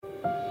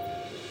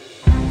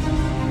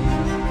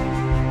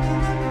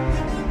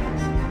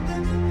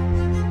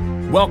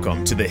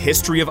Welcome to the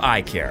History of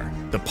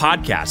Eyecare, the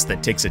podcast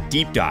that takes a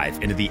deep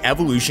dive into the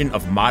evolution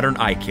of modern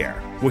eye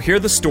care. We'll hear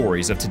the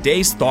stories of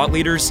today's thought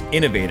leaders,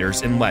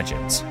 innovators, and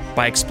legends.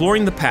 By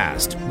exploring the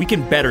past, we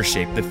can better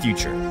shape the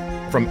future.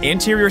 From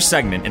anterior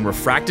segment and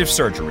refractive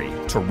surgery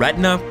to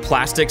retina,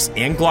 plastics,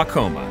 and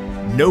glaucoma,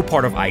 no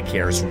part of eye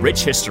care's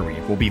rich history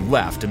will be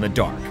left in the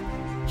dark.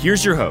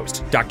 Here's your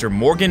host, Dr.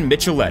 Morgan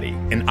Micheletti,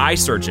 an eye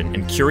surgeon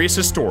and curious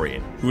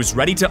historian who is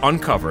ready to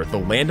uncover the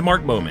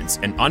landmark moments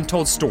and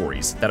untold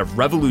stories that have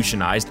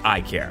revolutionized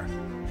eye care.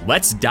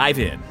 Let's dive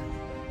in.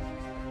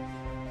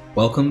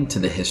 Welcome to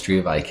the History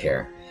of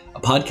Eyecare,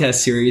 a podcast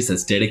series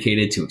that's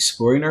dedicated to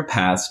exploring our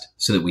past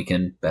so that we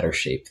can better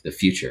shape the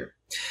future.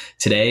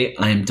 Today,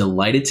 I am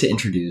delighted to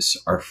introduce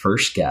our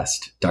first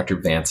guest, Dr.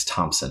 Vance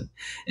Thompson.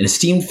 An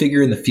esteemed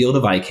figure in the field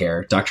of eye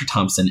care, Dr.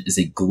 Thompson is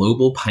a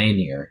global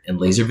pioneer in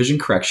laser vision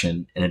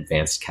correction and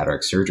advanced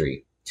cataract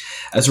surgery.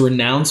 As a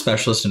renowned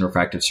specialist in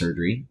refractive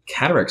surgery,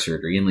 cataract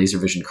surgery, and laser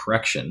vision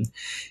correction,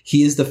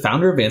 he is the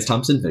founder of Vance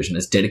Thompson Vision,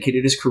 has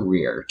dedicated his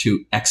career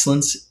to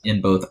excellence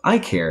in both eye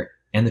care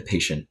and the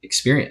patient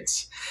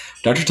experience.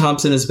 Dr.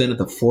 Thompson has been at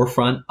the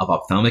forefront of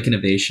ophthalmic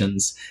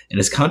innovations, and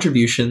his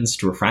contributions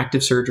to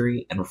refractive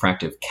surgery and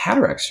refractive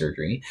cataract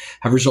surgery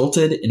have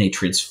resulted in a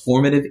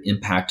transformative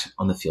impact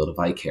on the field of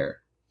eye care.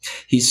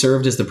 He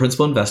served as the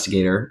principal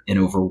investigator in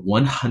over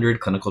 100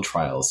 clinical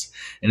trials,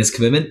 and his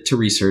commitment to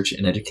research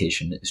and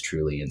education is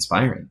truly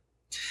inspiring.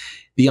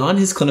 Beyond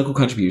his clinical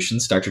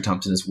contributions, Dr.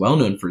 Thompson is well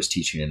known for his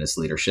teaching and his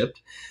leadership.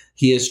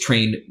 He has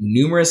trained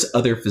numerous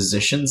other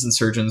physicians and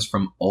surgeons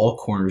from all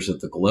corners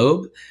of the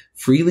globe,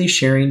 freely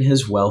sharing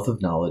his wealth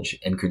of knowledge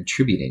and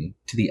contributing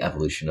to the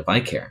evolution of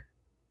eye care.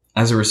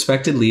 As a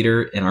respected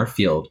leader in our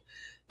field,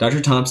 Dr.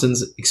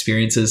 Thompson's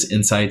experiences,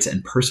 insights,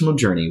 and personal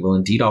journey will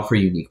indeed offer a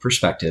unique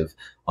perspective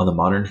on the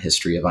modern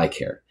history of eye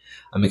care.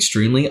 I'm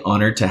extremely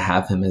honored to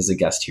have him as a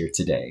guest here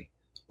today.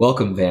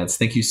 Welcome, Vance.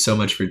 Thank you so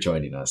much for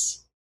joining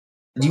us.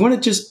 Do you want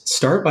to just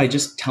start by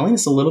just telling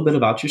us a little bit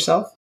about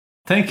yourself?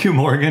 Thank you,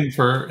 Morgan,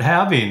 for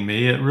having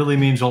me. It really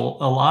means a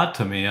lot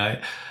to me. I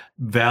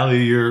value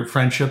your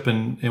friendship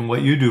and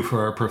what you do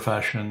for our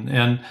profession.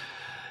 And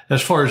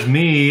as far as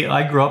me,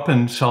 I grew up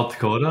in South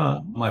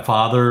Dakota. My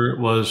father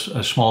was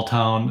a small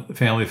town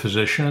family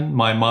physician.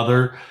 My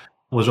mother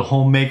was a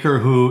homemaker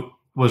who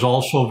was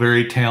also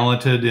very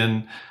talented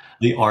in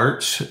the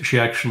arts. She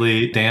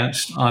actually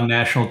danced on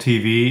national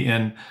TV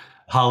in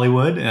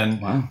Hollywood.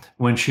 And wow.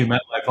 When she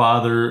met my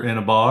father in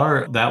a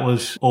bar, that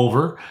was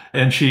over.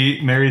 And she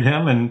married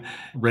him and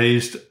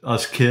raised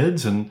us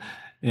kids and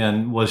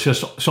was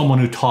just someone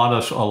who taught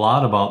us a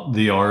lot about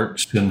the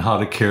arts and how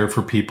to care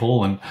for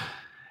people. And,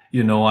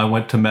 you know, I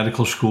went to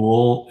medical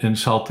school in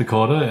South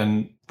Dakota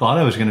and thought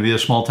I was going to be a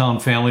small town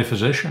family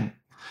physician.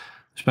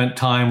 Spent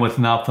time with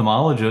an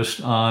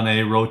ophthalmologist on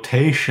a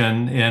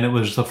rotation. And it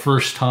was the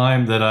first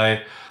time that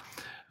I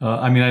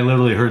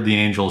literally heard the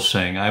angels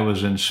sing. I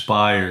was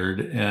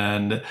inspired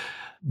and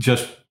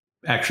just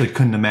actually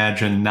couldn't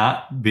imagine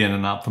not being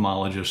an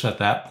ophthalmologist at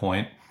that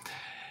point.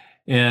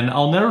 And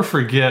I'll never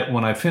forget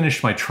when I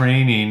finished my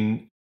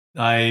training,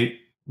 I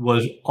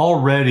was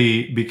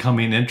already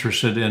becoming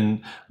interested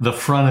in the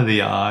front of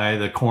the eye,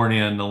 the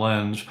cornea and the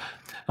lens.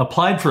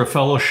 Applied for a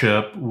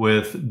fellowship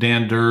with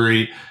Dan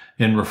Dury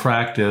in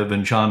refractive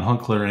and John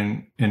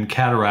Hunkler in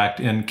cataract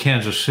in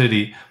Kansas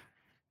City.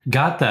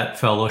 Got that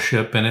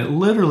fellowship, and it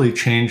literally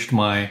changed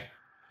my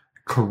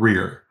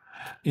career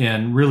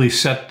and really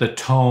set the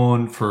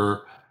tone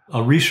for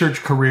a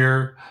research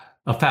career,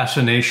 a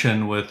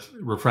fascination with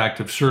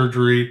refractive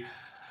surgery.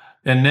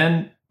 And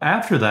then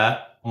after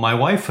that, my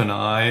wife and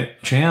I,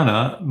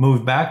 Jana,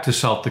 moved back to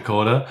South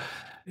Dakota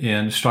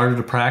and started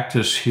a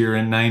practice here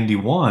in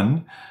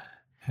 91.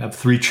 Have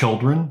 3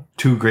 children,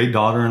 2 great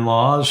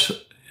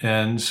daughter-in-laws,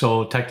 and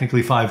so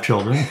technically 5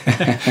 children.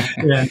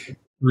 And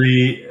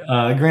 3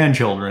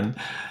 grandchildren,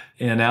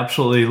 and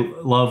absolutely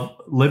love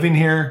living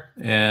here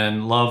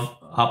and love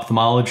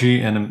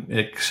ophthalmology, and I'm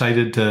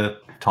excited to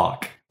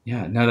talk.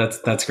 Yeah, no,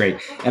 that's great.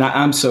 And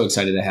I'm so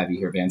excited to have you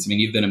here, Vance. I mean,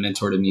 you've been a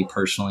mentor to me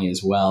personally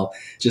as well,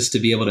 just to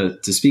be able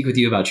to speak with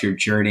you about your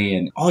journey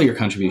and all your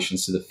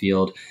contributions to the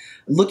field.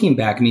 Looking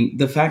back, I mean,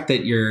 the fact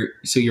that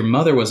your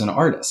mother was an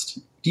artist,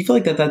 do you feel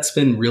like that's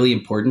been really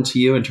important to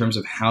you in terms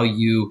of how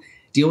you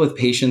deal with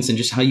patients and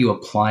just how you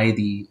apply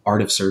the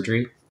art of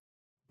surgery?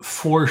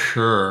 For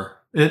sure.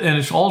 And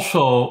it's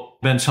also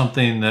been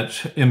something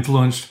that's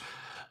influenced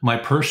my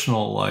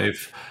personal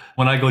life.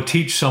 When I go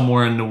teach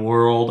somewhere in the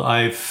world,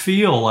 I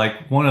feel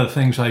like one of the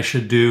things I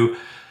should do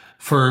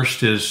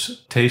first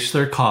is taste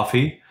their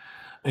coffee,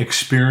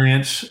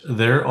 experience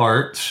their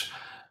arts,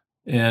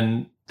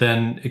 and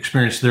then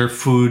experience their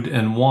food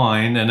and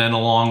wine. And then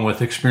along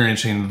with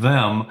experiencing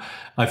them,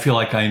 I feel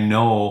like I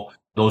know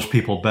those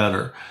people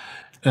better.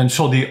 And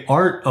so the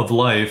art of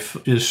life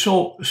is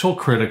so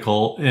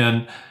critical.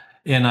 And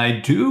I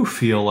do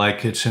feel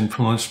like it's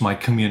influenced my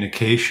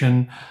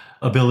communication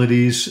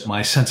abilities,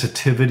 my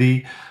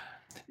sensitivity,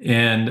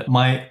 and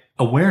my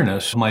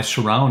awareness of my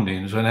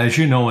surroundings. And as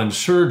you know, in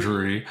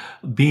surgery,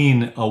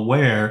 being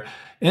aware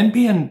and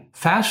being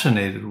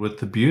fascinated with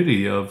the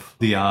beauty of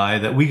the eye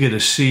that we get to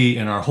see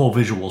in our whole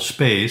visual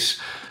space.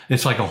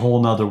 It's like a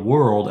whole nother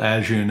world,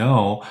 as you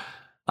know.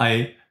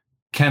 I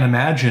can't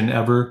imagine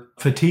ever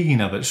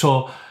fatiguing of it.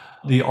 So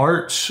the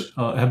arts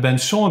have been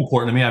so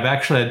important to me. I've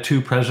actually had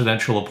 2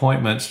 presidential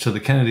appointments to the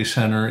Kennedy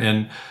Center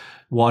in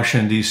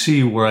Washington,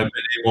 D.C., where I've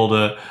been able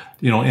to,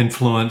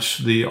 influence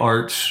the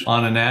arts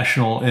on a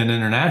national and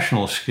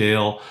international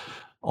scale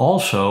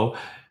also.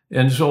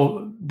 And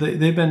so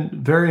they've been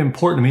very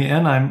important to me.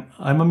 And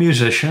I'm a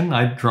musician.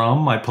 I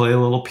drum. I play a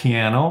little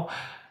piano.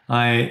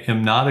 I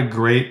am not a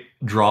great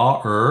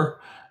drawer,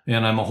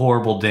 and I'm a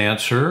horrible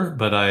dancer,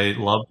 but I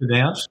love to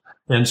dance.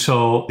 And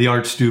so the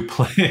arts do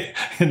play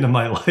into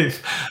my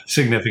life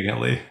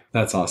significantly.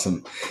 That's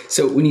awesome.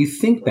 So when you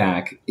think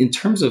back in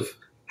terms of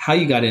how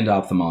you got into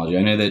ophthalmology,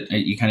 I know that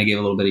you kind of gave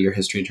a little bit of your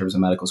history in terms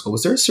of medical school.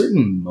 Was there a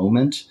certain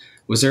moment?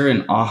 Was there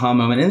an aha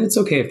moment? And it's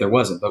okay if there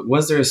wasn't, but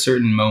was there a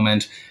certain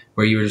moment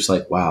where you were just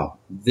like, wow,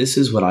 this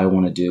is what I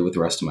want to do with the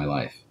rest of my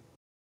life?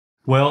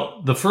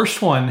 Well, the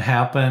first one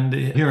happened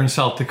here in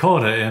South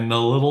Dakota in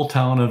the little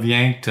town of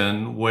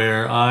Yankton,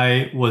 where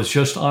I was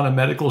just on a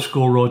medical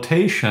school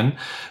rotation.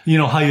 You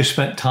know how you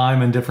spent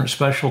time in different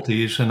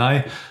specialties, and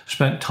I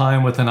spent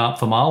time with an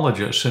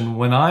ophthalmologist. And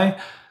when I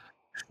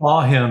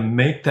saw him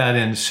make that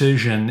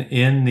incision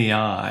in the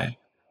eye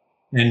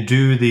and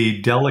do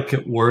the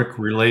delicate work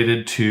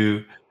related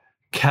to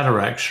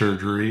cataract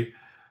surgery,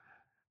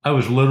 I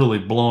was literally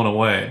blown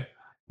away.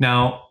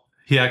 Now,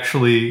 he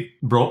actually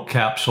broke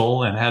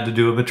capsule and had to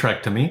do a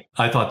vitrectomy.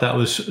 I thought that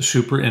was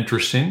super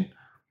interesting.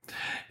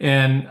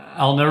 And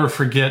I'll never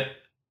forget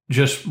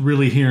just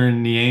really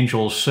hearing the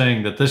angels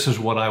saying that this is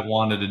what I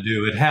wanted to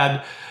do. It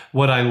had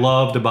what I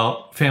loved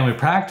about family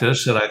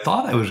practice that I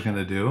thought I was going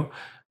to do,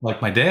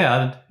 like my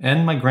dad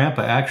and my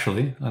grandpa,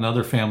 actually,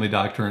 another family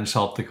doctor in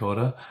South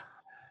Dakota.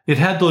 It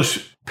had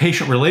those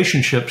patient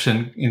relationships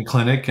in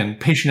clinic and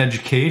patient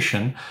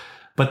education,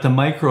 but the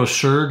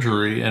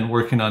microsurgery and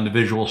working on the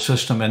visual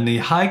system and the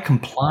high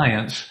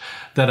compliance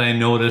that I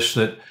noticed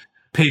that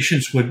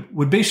patients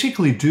would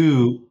basically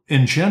do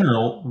in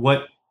general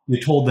what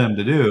you told them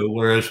to do,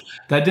 whereas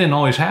that didn't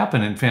always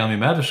happen in family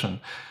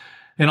medicine.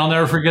 And I'll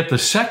never forget the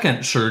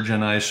second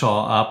surgeon I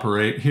saw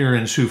operate here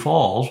in Sioux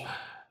Falls,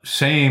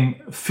 same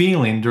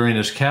feeling during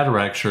his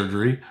cataract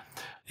surgery.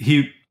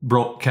 He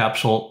broke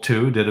capsule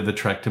too, did a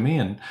vitrectomy.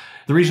 And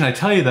the reason I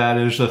tell you that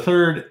is the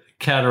third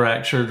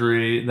cataract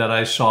surgery that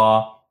I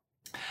saw,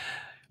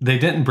 they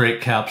didn't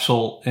break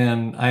capsule,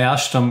 and I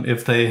asked them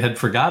if they had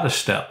forgot a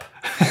step.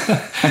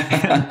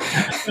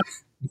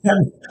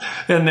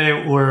 and they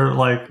were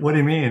like, "What do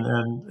you mean?"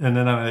 And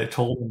then I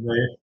told them,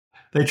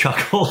 they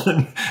chuckled,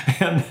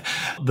 and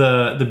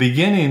the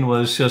beginning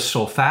was just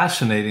so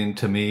fascinating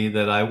to me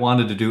that I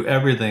wanted to do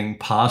everything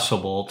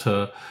possible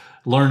to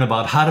learn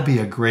about how to be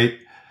a great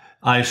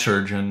eye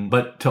surgeon,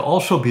 but to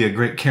also be a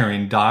great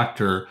caring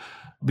doctor,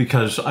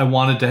 because I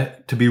wanted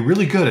to be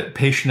really good at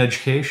patient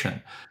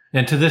education.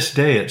 And to this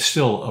day, it's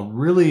still a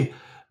really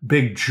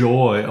big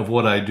joy of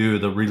what I do,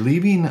 the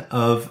relieving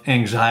of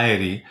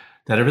anxiety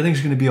that everything's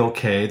going to be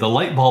okay, the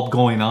light bulb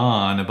going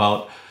on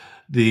about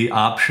the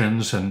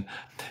options, and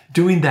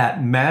doing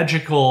that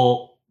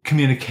magical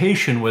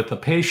communication with the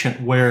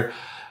patient where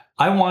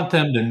I want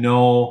them to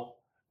know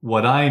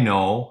what I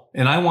know,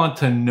 and I want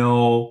to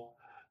know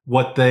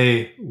what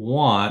they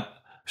want.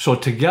 So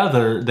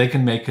together they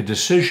can make a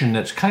decision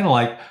that's kind of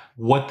like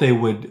what they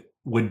would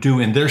do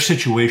in their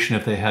situation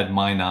if they had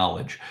my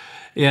knowledge.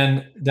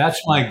 And that's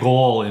my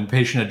goal in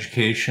patient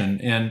education.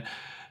 And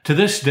to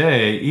this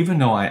day, even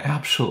though I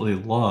absolutely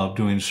love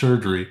doing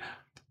surgery,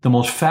 the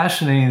most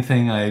fascinating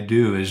thing I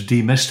do is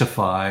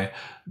demystify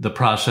the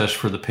process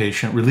for the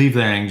patient, relieve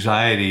their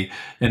anxiety,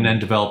 and then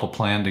develop a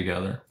plan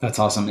together. That's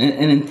awesome.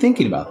 And in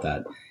thinking about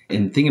that,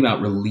 and thinking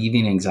about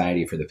relieving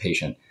anxiety for the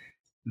patient,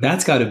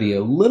 that's got to be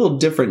a little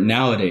different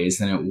nowadays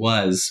than it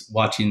was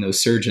watching those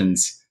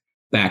surgeons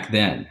back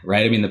then,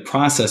 right? I mean, the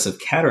process of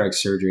cataract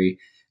surgery,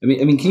 I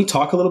mean, can you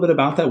talk a little bit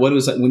about that? What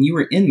was that when you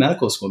were in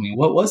medical school? I mean,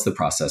 what was the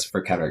process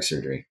for cataract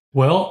surgery?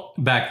 Well,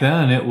 back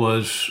then it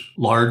was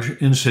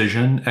large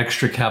incision,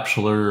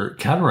 extracapsular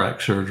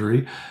cataract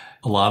surgery,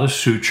 a lot of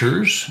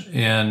sutures,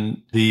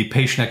 and the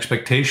patient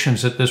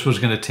expectations that this was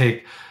going to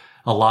take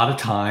a lot of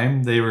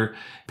time. They were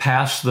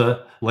past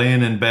the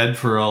laying in bed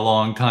for a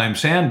long time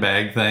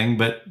sandbag thing,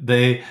 but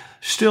they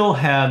still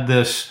had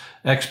this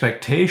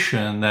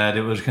expectation that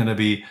it was going to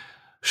be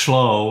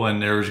slow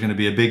and there was going to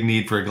be a big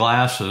need for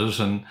glasses.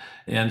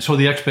 And so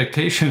the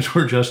expectations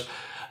were just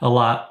a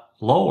lot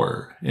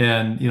lower.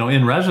 And,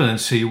 in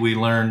residency, we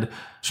learned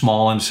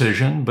small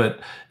incision, but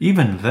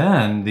even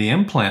then the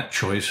implant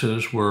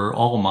choices were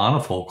all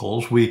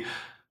monofocals. We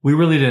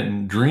really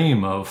didn't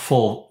dream of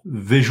full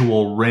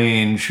visual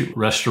range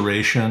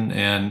restoration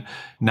and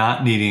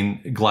not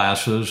needing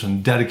glasses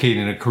and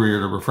dedicating a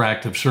career to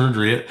refractive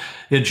surgery.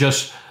 It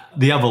just,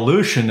 the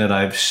evolution that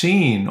I've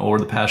seen over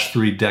the past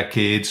 3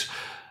 decades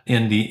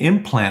in the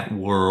implant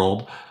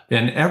world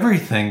and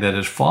everything that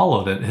has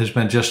followed it has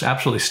been just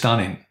absolutely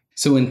stunning.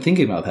 So when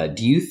thinking about that,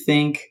 do you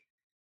think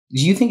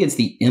Do you think it's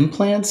the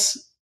implants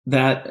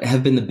that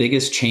have been the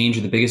biggest change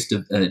or the biggest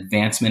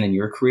advancement in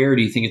your career? Or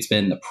do you think it's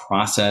been the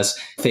process,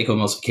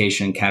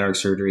 phacoemulsification, cataract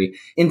surgery?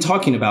 In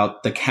talking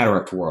about the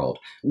cataract world,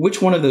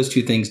 which one of those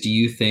two things do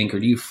you think or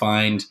do you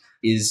find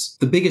is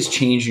the biggest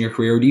change in your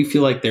career? Or do you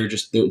feel like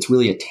it's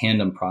really a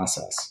tandem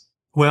process?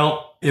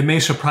 Well, it may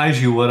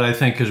surprise you what I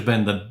think has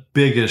been the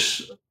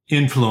biggest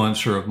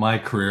influencer of my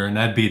career, and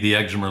that'd be the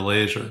excimer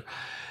laser.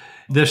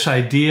 This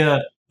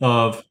idea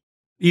of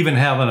even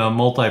having a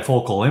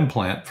multifocal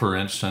implant, for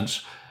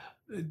instance,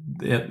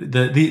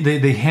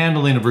 the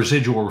handling of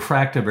residual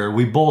refractive error,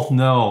 we both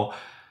know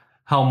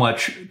how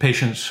much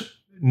patients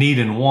need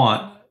and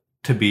want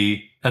to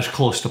be as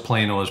close to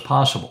plano as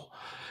possible.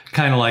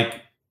 Kind of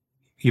like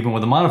even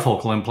with a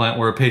monofocal implant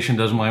where a patient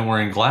doesn't mind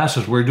wearing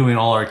glasses, we're doing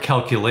all our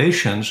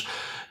calculations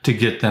to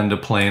get them to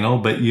plano,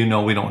 but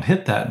we don't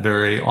hit that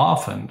very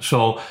often.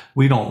 So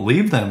we don't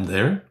leave them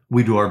there.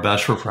 We do our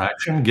best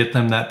refraction, get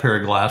them that pair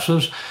of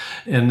glasses,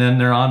 and then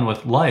they're on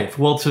with life.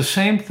 Well, it's the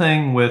same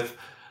thing with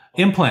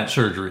implant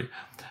surgery.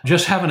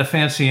 Just having a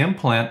fancy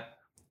implant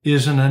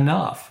isn't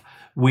enough.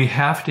 We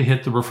have to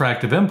hit the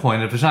refractive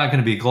endpoint. If it's not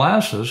going to be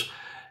glasses,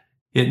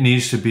 it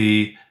needs to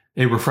be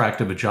a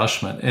refractive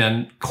adjustment.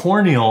 And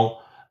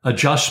corneal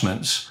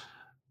adjustments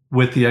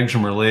with the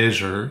excimer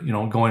laser,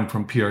 going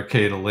from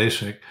PRK to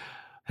LASIK,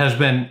 has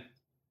been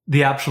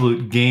the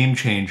absolute game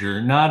changer,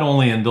 not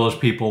only in those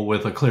people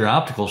with a clear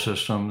optical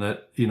system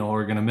that,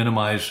 are going to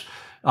minimize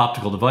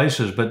optical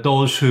devices, but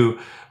those who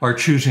are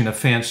choosing a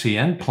fancy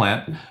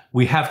implant,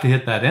 we have to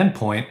hit that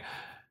endpoint.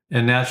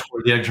 And that's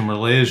where the excimer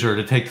laser,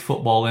 to take the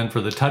football in for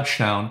the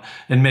touchdown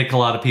and make a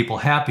lot of people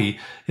happy,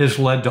 has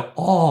led to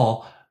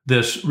all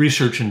this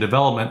research and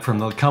development from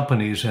the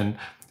companies and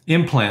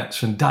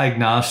implants and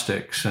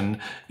diagnostics and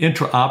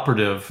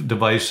intraoperative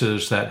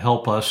devices that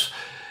help us.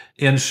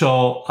 And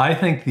so I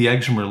think the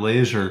excimer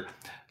laser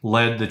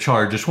led the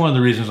charge. It's one of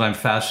the reasons I'm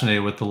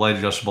fascinated with the light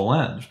adjustable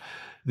lens.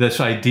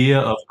 This idea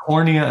of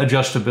cornea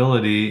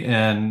adjustability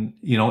and,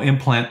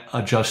 implant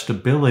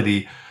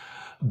adjustability,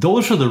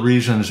 those are the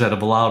reasons that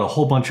have allowed a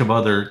whole bunch of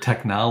other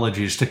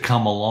technologies to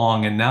come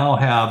along and now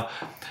have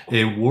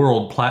a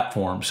world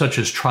platform such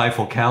as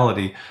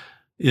trifocality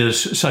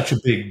is such a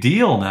big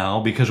deal now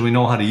because we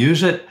know how to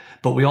use it,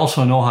 but we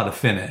also know how to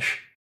finish.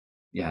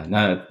 Yeah,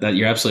 no,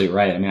 you're absolutely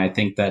right. I mean, I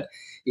think that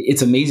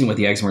it's amazing what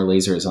the excimer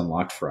laser has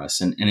unlocked for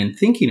us. And in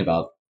thinking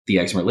about the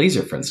excimer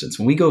laser, for instance,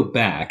 when we go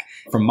back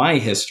from my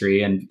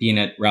history and being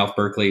at Ralph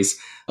Berkeley's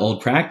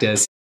old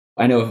practice,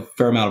 I know a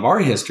fair amount of our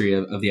history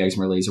of the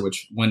excimer laser,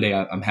 which one day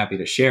I'm happy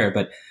to share.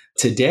 But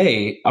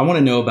today, I want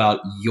to know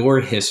about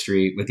your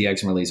history with the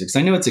excimer laser, because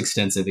I know it's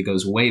extensive. It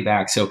goes way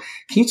back. So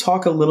can you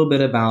talk a little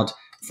bit about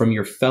from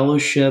your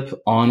fellowship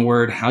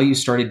onward, how you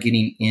started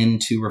getting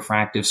into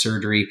refractive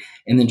surgery,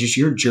 and then just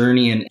your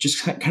journey and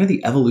just kind of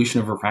the evolution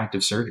of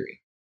refractive surgery?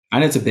 I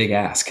know it's a big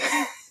ask.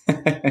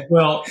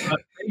 Well,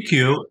 thank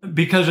you,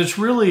 because it's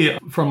really,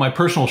 from my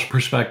personal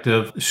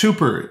perspective,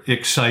 super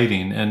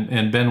exciting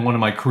and been one of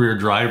my career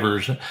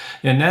drivers.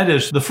 And that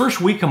is the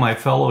first week of my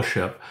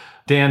fellowship,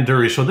 Dan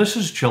Dury. So this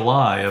is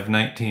July of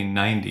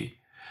 1990.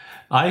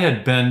 I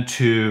had been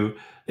to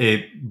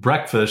a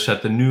breakfast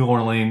at the New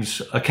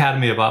Orleans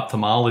Academy of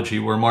Ophthalmology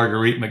where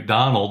Marguerite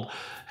McDonald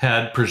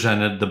had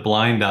presented the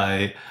blind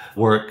eye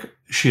work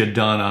she had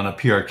done on a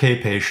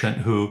PRK patient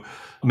who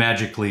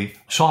magically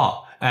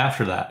saw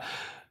after that.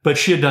 But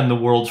she had done the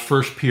world's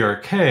first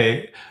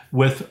PRK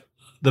with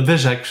the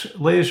Vizx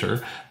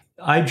laser.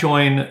 I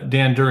joined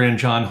Dan Dury and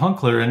John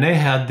Hunkler, and they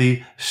had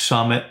the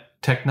Summit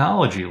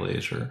technology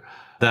laser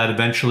that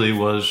eventually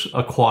was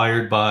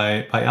acquired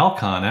by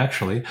Alcon,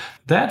 actually.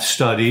 That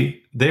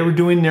study, they were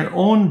doing their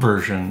own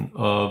version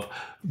of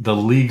the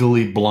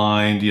legally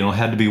blind,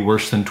 had to be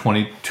worse than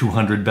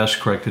 2200 best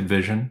corrected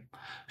vision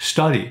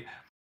study.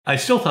 I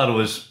still thought it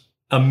was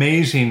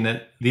amazing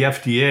that the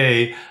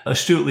FDA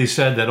astutely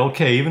said that,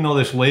 okay, even though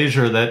this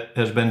laser that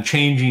has been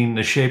changing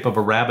the shape of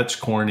a rabbit's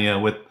cornea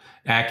with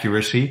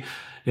accuracy,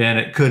 and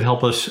it could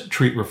help us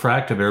treat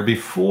refractive error,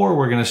 before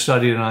we're going to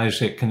study it on eyes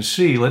that can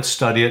see, let's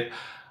study it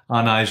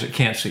on eyes that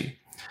can't see.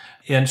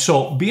 And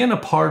so being a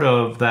part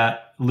of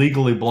that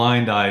legally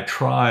blind eye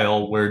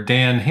trial where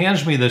Dan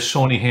hands me this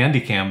Sony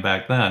Handycam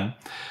back then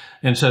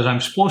and says,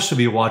 I'm supposed to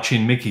be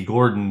watching Mickey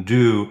Gordon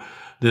do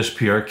this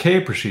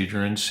PRK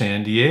procedure in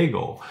San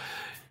Diego.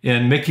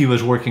 And Mickey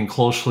was working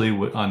closely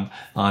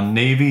on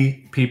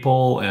Navy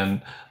people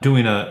and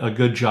doing a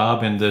good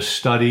job in this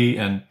study.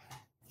 And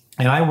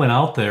I went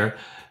out there,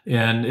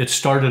 and it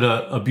started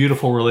a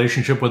beautiful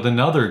relationship with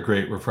another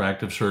great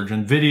refractive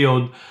surgeon,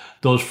 videoed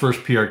those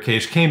first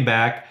PRKs, came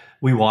back,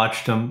 we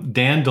watched them.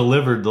 Dan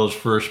delivered those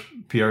first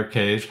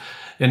PRKs,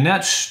 and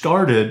that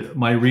started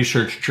my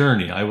research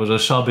journey. I was a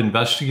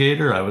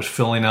sub-investigator. I was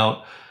filling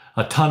out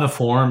a ton of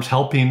forms,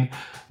 helping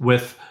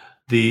with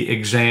the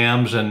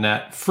exams. And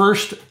that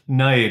first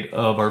night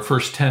of our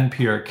first 10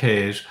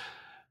 PRKs,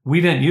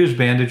 we didn't use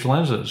bandage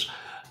lenses.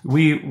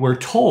 We were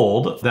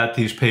told that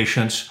these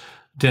patients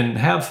didn't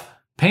have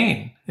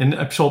pain.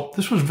 And so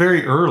this was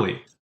very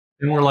early.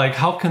 And we're like,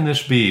 how can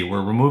this be?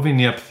 We're removing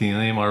the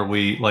epithelium. Are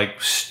we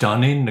like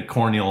stunning the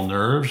corneal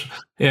nerves?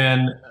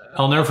 And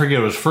I'll never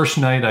forget, it was the first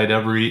night I'd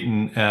ever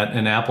eaten at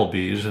an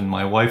Applebee's, and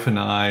my wife and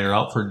I are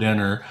out for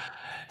dinner.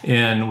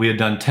 And we had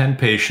done 10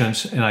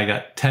 patients, and I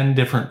got 10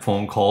 different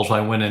phone calls.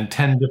 I went in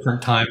 10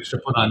 different times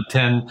to put on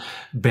 10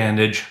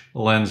 bandage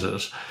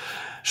lenses.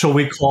 So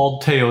we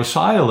called Teo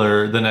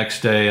Seiler the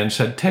next day and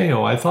said,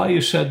 Teo, I thought you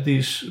said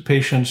these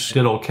patients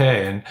did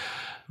okay. And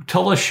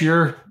tell us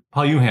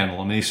how you handle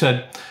them. And he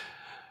said,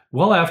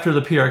 well, after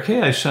the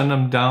PRK, I send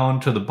them down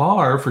to the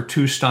bar for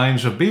 2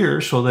 steins of beer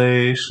so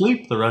they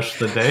sleep the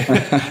rest of the day.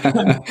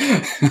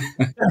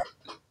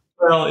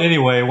 Well,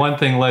 anyway, one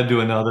thing led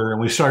to another,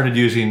 and we started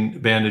using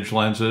bandage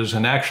lenses,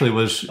 and actually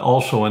was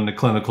also in the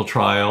clinical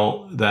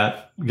trial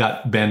that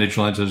got bandage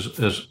lenses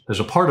as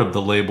a part of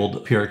the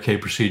labeled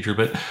PRK procedure.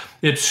 But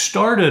it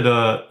started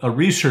a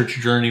research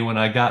journey when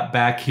I got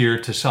back here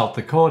to South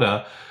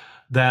Dakota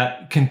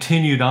that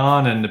continued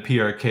on in the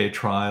PRK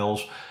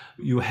trials.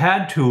 You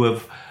had to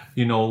have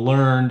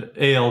learned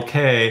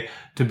ALK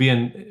to be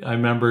in, I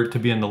remember, to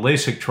be in the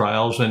LASIK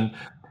trials, and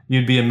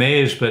you'd be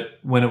amazed. But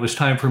when it was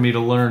time for me to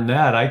learn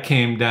that, I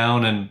came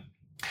down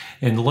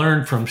and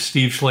learned from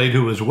Steve Slade,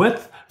 who was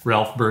with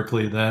Ralph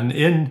Berkeley then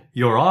in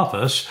your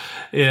office,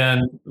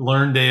 and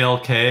learned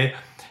ALK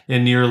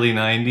in the early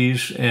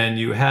 90s. And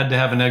you had to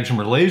have an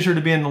excimer laser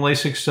to be in the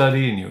LASIK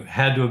study, and you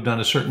had to have done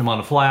a certain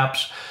amount of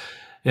flaps.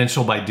 And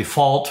so by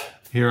default,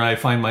 here I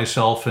find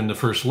myself in the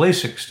first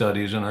LASIK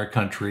studies in our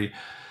country.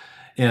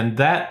 And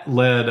that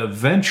led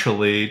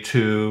eventually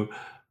to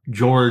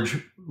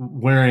George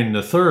Waring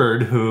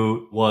III,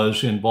 who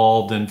was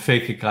involved in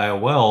phakic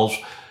IOLs,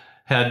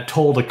 had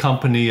told a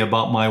company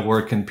about my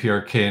work in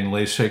PRK and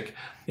LASIK.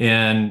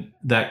 And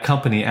that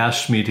company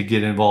asked me to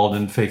get involved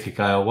in phakic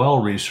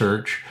IOL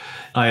research.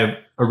 I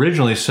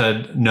originally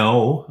said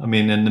no. I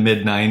mean, in the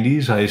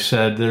mid-90s, I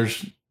said,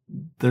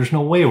 there's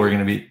no way we're going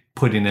to be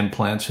putting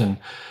implants in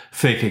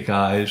phakic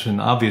eyes.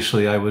 And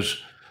obviously I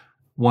was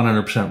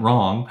 100%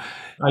 wrong.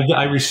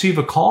 I received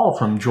a call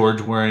from George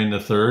Waring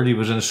III. He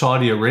was in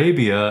Saudi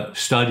Arabia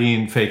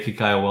studying phakic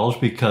IOLs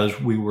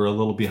because we were a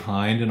little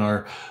behind in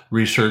our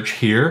research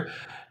here.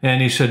 And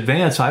he said,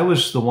 Vance, I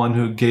was the one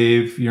who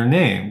gave your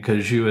name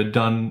because you had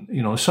done,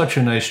 such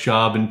a nice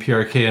job in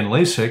PRK and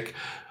LASIK.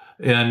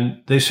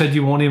 And they said,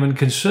 you won't even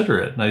consider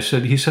it.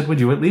 And he said, would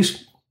you at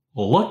least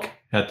look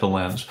at the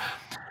lens?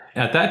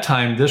 At that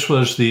time, this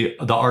was the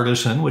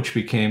Artisan, which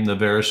became the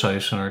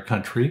Verisize in our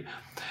country.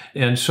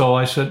 And so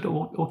I said,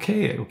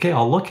 okay,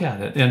 I'll look at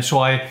it. And so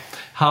I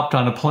hopped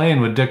on a plane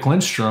with Dick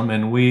Lindstrom,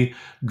 and we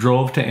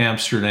drove to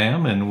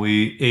Amsterdam, and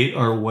we ate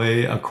our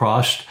way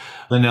across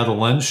the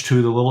Netherlands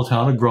to the little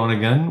town of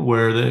Groningen,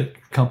 where the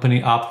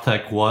company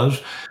Optech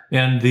was,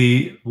 and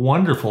the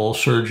wonderful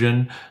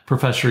surgeon,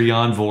 Professor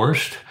Jan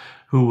Vorst,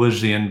 who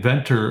was the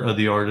inventor of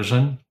the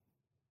Artisan.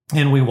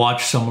 And we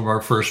watched some of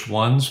our first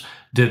ones,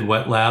 did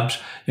wet labs,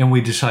 and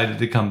we decided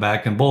to come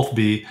back and both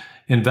be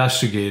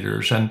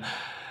investigators. And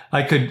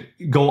I could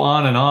go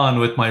on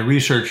with my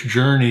research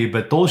journey,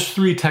 but those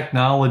 3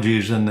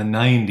 technologies in the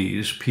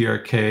 90s,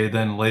 PRK,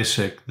 then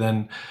LASIK,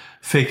 then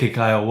phakic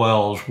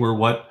IOLs, were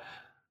what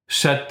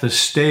set the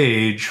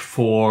stage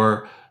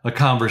for a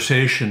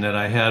conversation that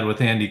I had with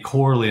Andy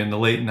Corley in the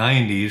late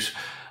 90s,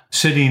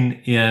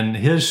 sitting in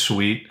his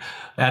suite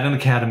at an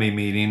academy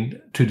meeting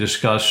to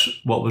discuss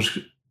what was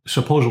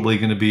supposedly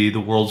going to be the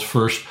world's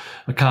first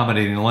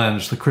accommodating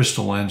lens, the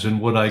crystal lens, and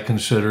what I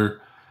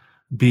consider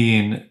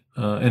being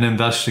an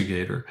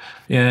investigator.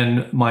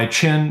 And my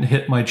chin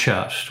hit my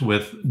chest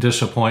with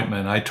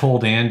disappointment. I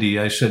told Andy,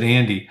 I said,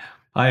 Andy,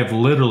 I have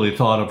literally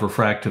thought of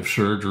refractive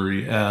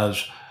surgery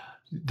as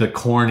the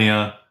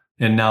cornea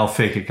and now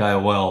phakic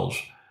IOLs.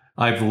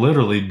 I've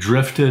literally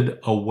drifted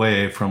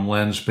away from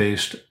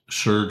lens-based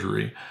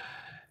surgery.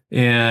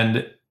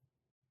 And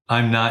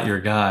I'm not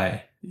your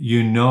guy.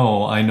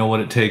 I know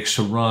what it takes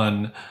to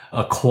run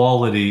a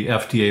quality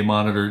FDA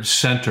monitored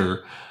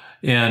center.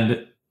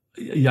 And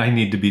I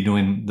need to be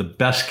doing the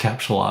best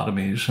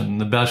capsulotomies and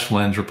the best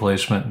lens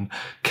replacement and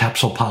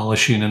capsule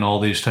polishing and all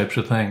these types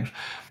of things.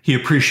 He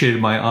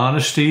appreciated my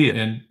honesty,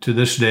 and to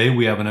this day,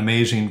 we have an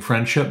amazing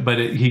friendship, but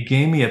he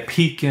gave me a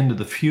peek into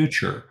the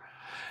future.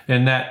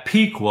 And that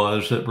peek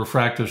was that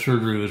refractive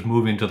surgery was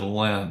moving to the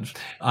lens.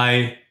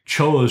 I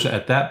chose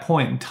at that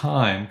point in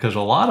time, because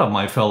a lot of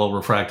my fellow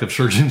refractive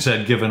surgeons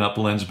had given up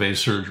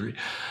lens-based surgery,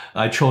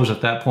 I chose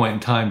at that point in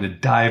time to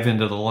dive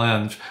into the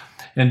lens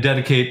and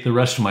dedicate the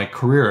rest of my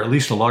career, at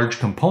least a large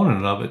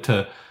component of it,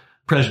 to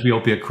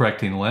presbyopia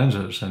correcting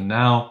lenses. And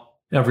now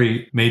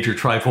every major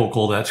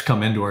trifocal that's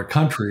come into our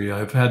country,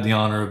 I've had the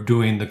honor of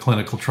doing the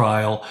clinical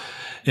trial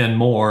and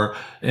more.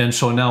 And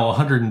so now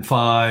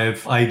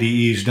 105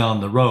 IDEs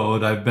down the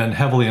road, I've been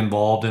heavily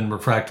involved in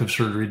refractive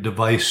surgery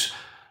device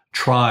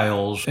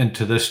trials, and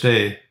to this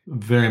day,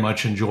 very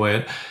much enjoy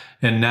it.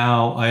 And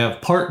now I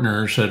have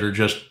partners that are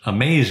just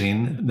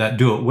amazing that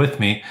do it with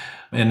me.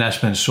 And that's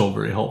been so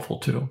very helpful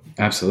too.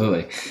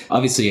 Absolutely.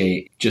 Obviously,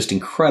 a just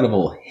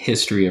incredible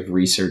history of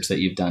research that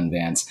you've done,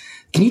 Vance.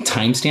 Can you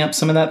timestamp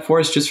some of that for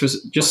us,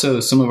 just so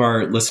some of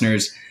our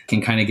listeners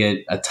can kind of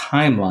get a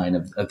timeline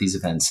of these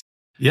events?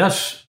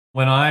 Yes.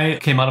 When I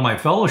came out of my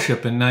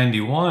fellowship in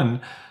 91,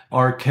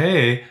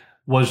 RK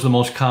was the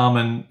most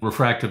common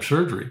refractive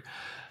surgery.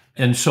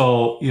 And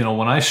so,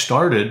 when I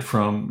started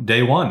from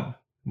day one,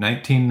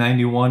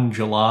 1991,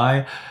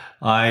 July,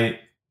 I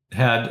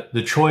had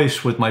the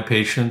choice with my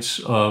patients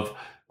of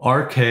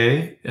RK,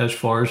 as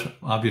far as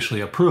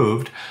obviously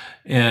approved,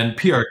 and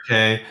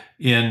PRK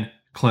in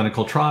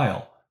clinical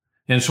trial.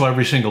 And so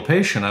every single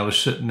patient, I was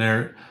sitting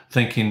there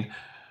thinking,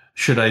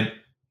 should I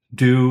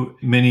do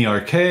mini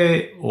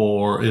RK,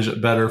 or is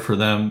it better for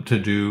them to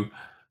do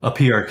a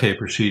PRK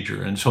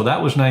procedure? And so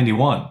that was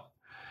 91.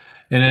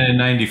 And then in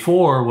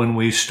 94, when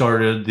we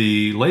started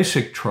the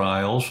LASIK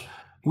trials,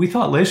 we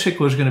thought LASIK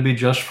was going to be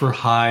just for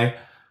high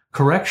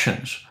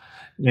corrections.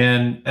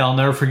 And I'll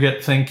never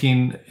forget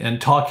thinking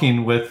and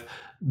talking with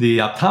the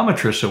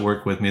optometrist that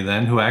worked with me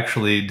then, who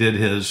actually did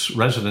his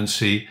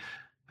residency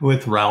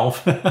with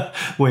Ralph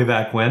way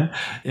back when.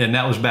 And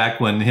that was back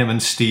when him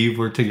and Steve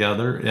were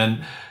together.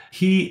 And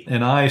he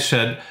and I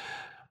said,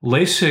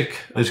 LASIK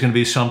is going to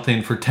be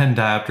something for 10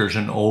 diopters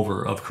and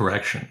over of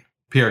correction.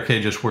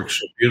 PRK just works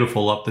so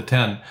beautiful up to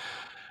 10.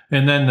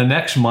 And then the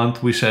next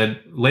month we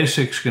said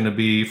LASIK's going to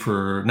be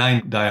for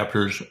 9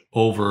 diopters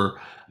over.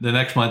 The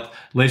next month,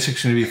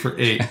 LASIK's going to be for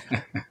 8,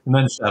 and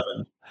then 7.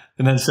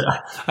 And then,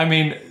 I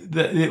mean,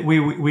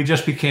 we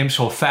just became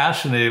so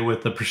fascinated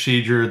with the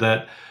procedure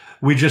that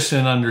we just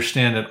didn't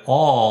understand at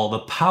all the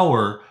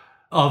power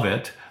of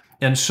it.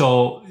 And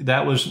so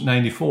that was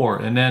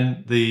 94. And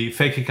then the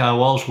phakic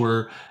IOLs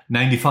were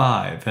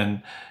 95.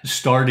 And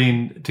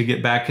starting to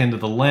get back into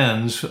the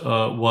lens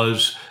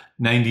was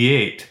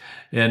 98.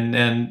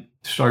 And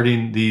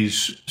starting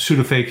these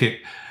pseudophakic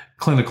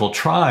clinical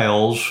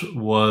trials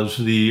was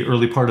the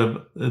early part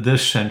of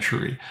this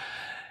century.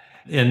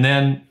 And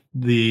then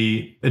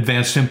the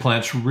advanced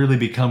implants really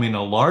becoming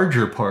a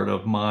larger part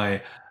of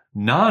my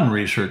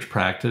non-research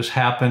practice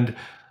happened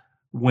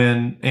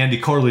when Andy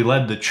Corley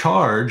led the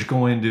charge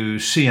going to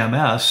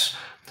CMS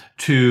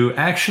to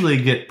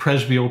actually get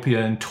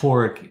presbyopia and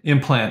toric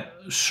implant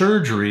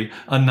surgery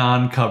a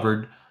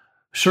non-covered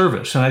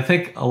service. And I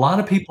think a lot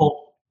of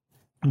people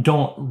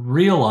don't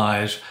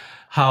realize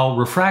how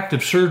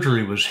refractive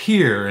surgery was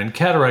here and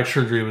cataract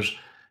surgery was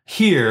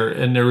here.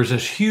 And there was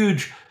this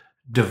huge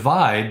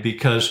divide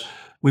because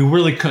we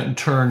really couldn't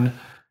turn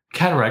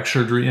cataract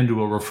surgery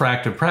into a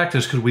refractive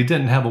practice because we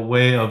didn't have a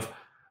way of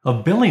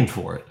billing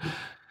for it.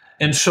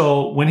 And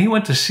so when he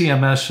went to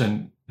CMS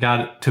and got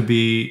it to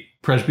be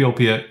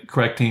presbyopia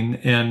correcting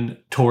and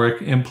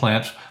toric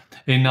implants,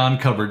 a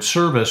non-covered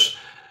service,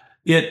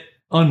 it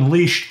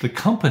unleashed the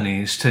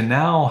companies to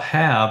now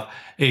have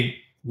a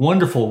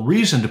wonderful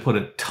reason to put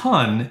a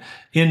ton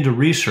into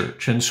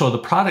research. And so the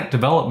product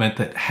development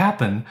that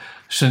happened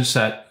since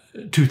that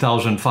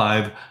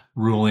 2005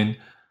 ruling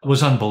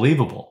was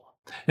unbelievable.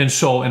 And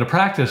so in a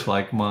practice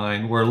like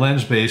mine, where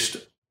lens-based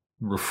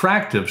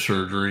refractive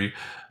surgery,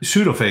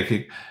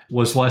 pseudophakic,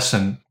 was less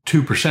than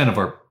 2% of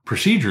our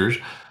procedures,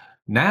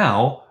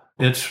 now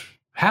it's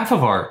half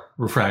of our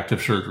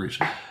refractive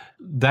surgeries.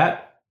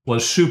 That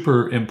was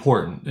super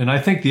important. And I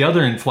think the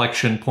other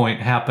inflection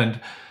point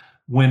happened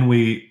when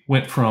we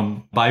went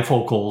from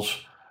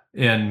bifocals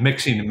and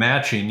mixing and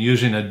matching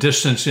using a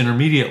distance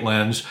intermediate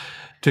lens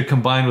to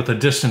combine with a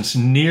distance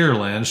near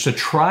lens to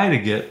try to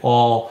get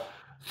all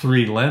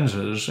 3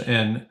 lenses,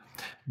 and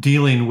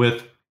dealing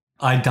with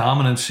eye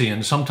dominancy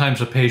and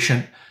sometimes a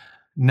patient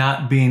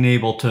not being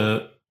able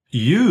to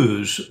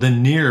use the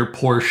near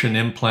portion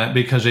implant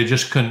because they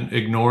just couldn't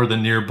ignore the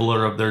near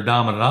blur of their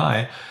dominant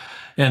eye,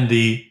 and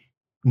the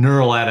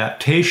neural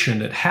adaptation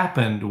that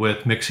happened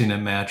with mixing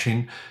and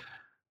matching.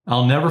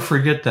 I'll never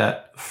forget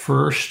that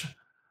first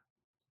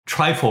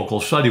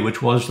trifocal study,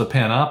 which was the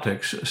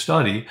PanOptix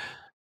study,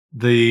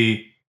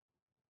 the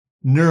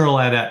neural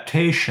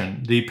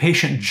adaptation, the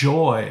patient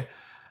joy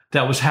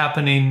that was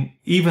happening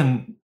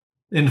even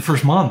in the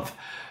first month,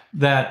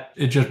 that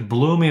it just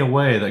blew me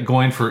away, that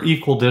going for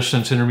equal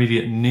distance,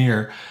 intermediate and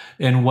near,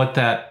 and what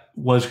that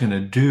was going to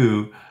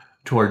do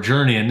to our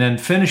journey. And then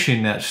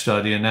finishing that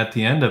study, and at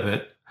the end of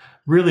it,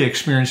 really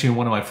experiencing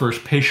one of my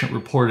first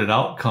patient-reported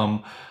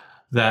outcome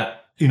that,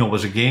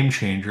 was a game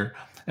changer,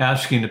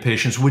 asking the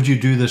patients, would you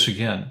do this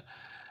again?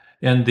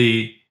 And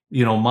the,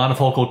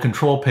 monofocal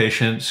control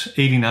patients,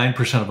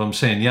 89% of them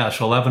saying yes,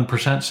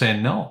 11%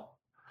 saying no.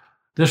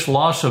 This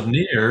loss of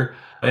near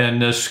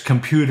and this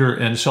computer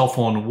and cell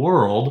phone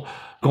world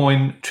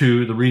going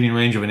to the reading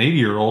range of an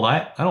 80-year-old,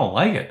 I don't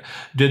like it.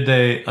 Did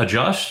they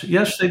adjust?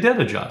 Yes, they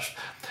did adjust.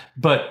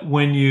 But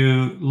when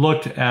you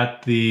looked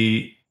at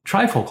the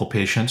trifocal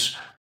patients,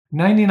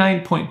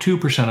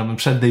 99.2% of them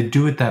said they'd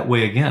do it that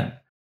way again.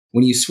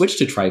 When you switched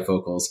to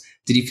trifocals,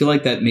 did you feel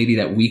like that maybe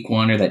that week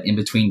 1 or that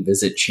in-between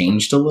visit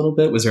changed a little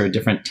bit? Was there a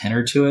different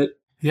tenor to it?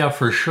 Yeah,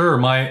 for sure.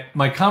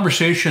 My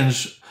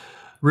conversations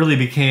really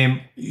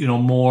became,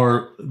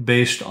 more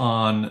based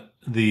on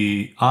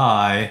the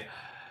eye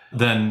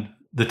than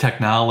the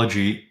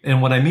technology.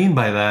 And what I mean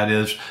by that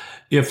is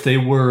if they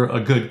were a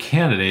good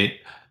candidate,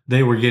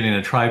 they were getting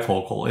a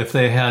trifocal. If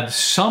they had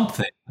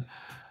something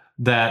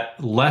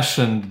that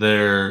lessened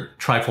their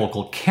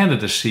trifocal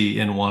candidacy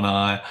in one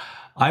eye,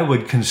 I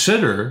would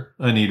consider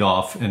a need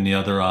off in the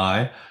other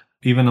eye,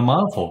 even a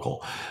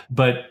monofocal.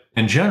 But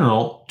in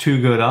general,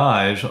 two good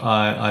eyes,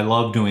 I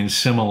love doing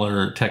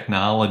similar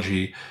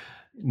technology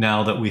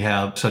now that we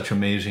have such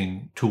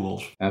amazing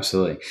tools.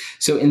 Absolutely.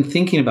 So in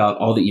thinking about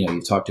all that,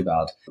 you've talked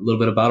about a little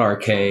bit about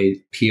RK,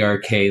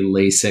 PRK,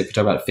 LASIK, we talked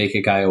about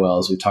phakic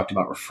IOLs, we talked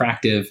about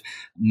refractive,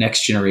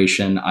 next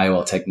generation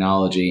IOL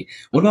technology.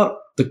 What about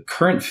the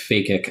current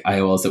phakic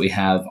IOLs that we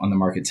have on the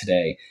market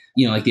today?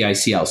 Like the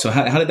ICL. So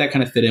how did that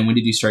kind of fit in? When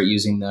did you start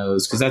using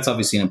those? Because that's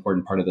obviously an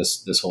important part of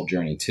this whole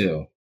journey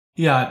too.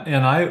 Yeah,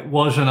 and I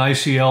was an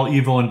ICL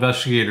EVO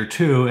investigator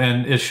too,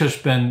 and it's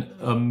just been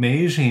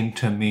amazing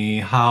to me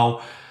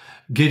how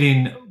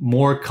getting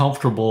more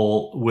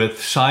comfortable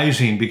with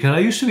sizing, because I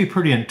used to be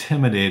pretty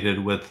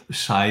intimidated with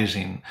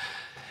sizing,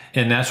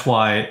 and that's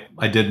why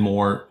I did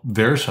more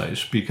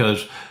Verisize,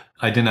 because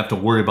I didn't have to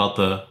worry about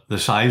the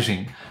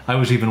sizing. I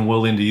was even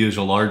willing to use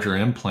a larger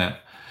implant.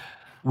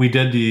 We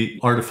did the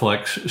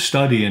Artiflex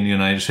study in the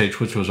United States,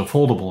 which was a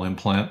foldable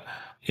implant.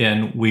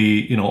 And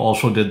we,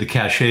 also did the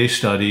Cachet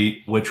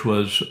study, which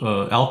was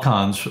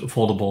Alcon's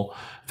foldable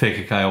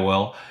phakic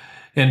IOL.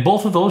 And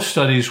both of those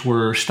studies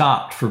were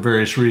stopped for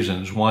various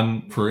reasons.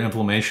 One for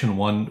inflammation,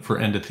 one for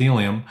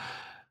endothelium.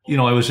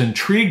 I was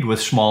intrigued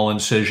with small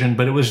incision,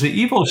 but it was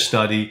the EVO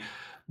study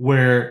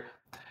where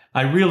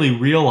I really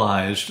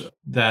realized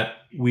that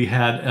we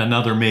had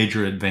another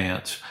major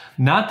advance.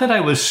 Not that I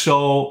was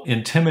so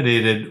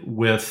intimidated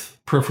with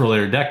peripheral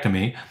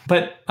iridectomy,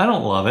 but I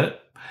don't love it.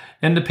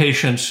 And the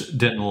patients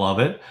didn't love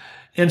it.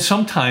 And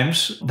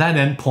sometimes that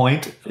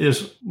endpoint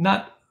is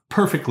not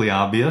perfectly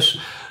obvious.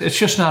 It's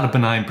just not a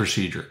benign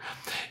procedure.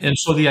 And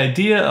so the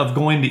idea of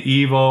going to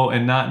EVO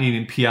and not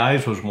needing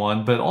PIs was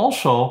one, but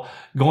also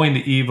going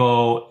to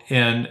EVO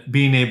and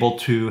being able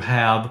to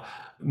have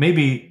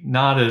maybe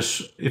not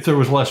as, if there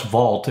was less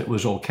vault, it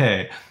was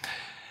okay.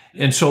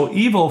 And so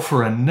EVO,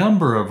 for a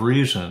number of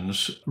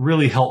reasons,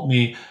 really helped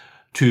me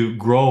to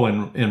grow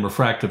in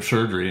refractive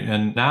surgery.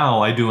 And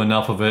now I do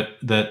enough of it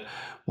that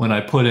when I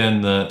put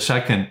in the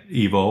second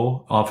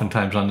EVO,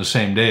 oftentimes on the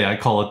same day, I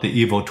call it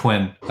the EVO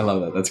twin. I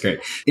love that. That's great.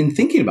 In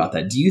thinking about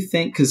that, do you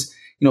think, because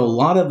a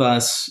lot of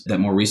us that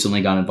more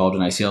recently got involved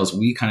in ICLs,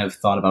 we kind of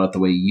thought about it the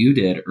way you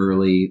did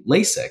early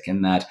LASIK,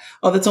 and that,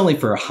 that's only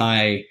for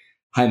high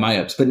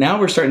myopes. But now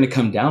we're starting to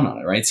come down on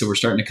it, right? So we're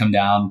starting to come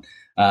down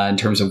in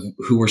terms of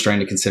who we're starting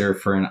to consider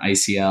for an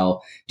ICL.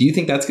 Do you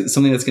think that's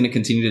something that's going to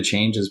continue to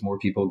change as more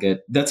people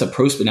get, that's a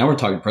prospect. Now we're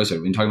talking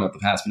prospective. We've been talking about the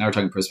past, but now we're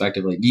talking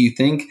prospectively. Do you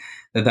think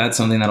that that's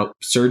something that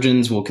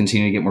surgeons will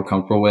continue to get more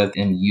comfortable with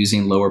in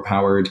using lower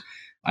powered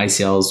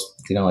ICLs,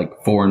 like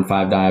 4 and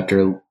 5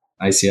 diopter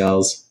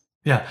ICLs?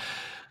 Yeah.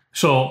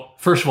 So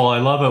first of all, I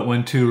love it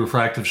when two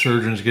refractive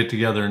surgeons get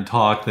together and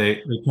talk.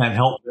 They can't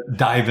help but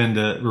dive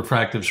into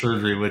refractive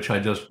surgery, which I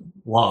just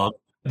love.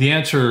 The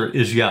answer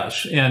is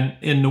yes. And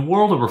in the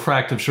world of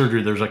refractive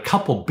surgery, there's a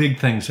couple big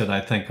things that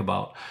I think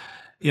about.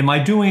 Am I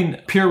doing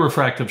pure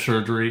refractive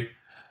surgery,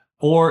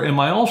 or am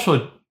I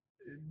also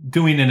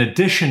doing, in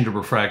addition to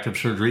refractive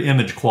surgery,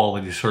 image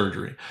quality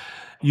surgery?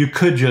 You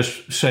could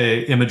just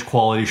say image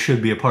quality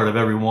should be a part of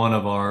every one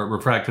of our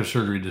refractive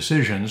surgery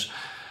decisions.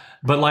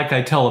 But like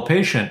I tell a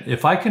patient,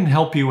 if I can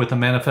help you with a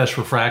manifest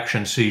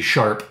refraction see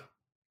sharp,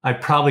 I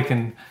probably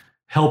can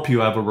help you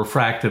have a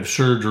refractive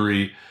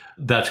surgery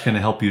that's going to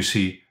help you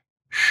see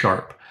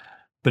sharp.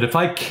 But if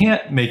I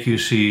can't make you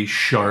see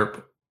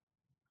sharp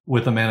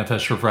with a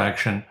manifest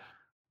refraction,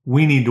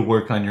 we need to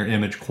work on your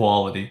image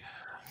quality.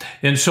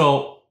 And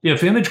so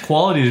if image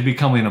quality is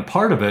becoming a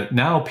part of it,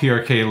 now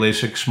PRK,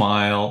 LASIK,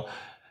 SMILE,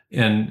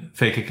 and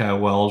phakic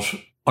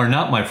IOLs are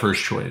not my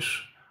first choice.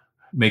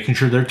 Making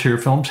sure their tear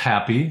film's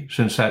happy,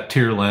 since that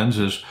tear lens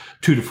is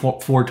 2 to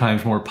 4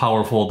 times more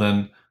powerful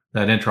than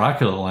that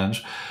intraocular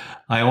lens.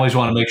 I always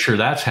want to make sure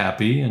that's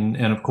happy. And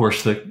of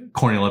course, the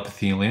corneal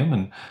epithelium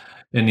and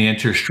the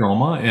anterior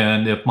stroma.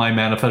 And if my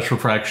manifest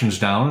refraction's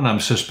down and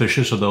I'm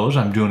suspicious of those,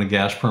 I'm doing a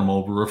gas perm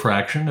over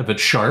refraction. If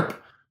it's sharp,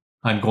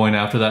 I'm going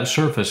after that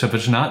surface. If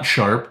it's not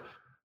sharp,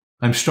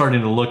 I'm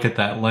starting to look at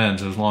that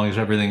lens as long as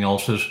everything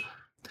else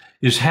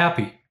is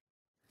happy.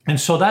 And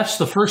so that's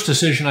the first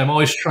decision I'm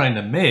always trying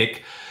to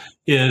make.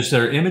 Is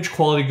their image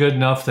quality good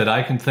enough that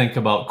I can think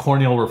about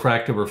corneal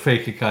refractive or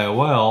phakic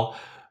IOL,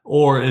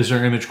 or is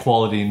their image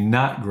quality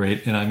not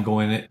great and I'm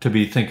going to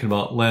be thinking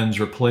about lens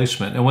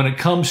replacement? And when it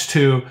comes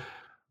to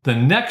the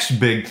next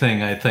big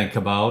thing I think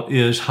about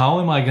is how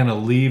am I going to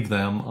leave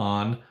them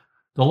on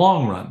the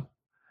long run?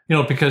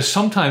 Because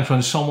sometimes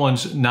when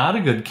someone's not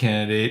a good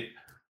candidate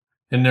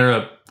and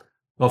they're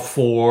a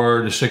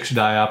 4 to 6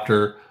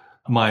 diopter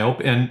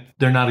myope and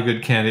they're not a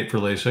good candidate for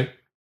LASIK,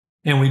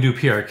 and we do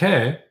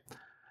PRK,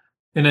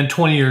 and then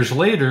 20 years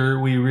later,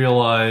 we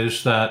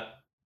realize that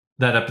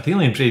that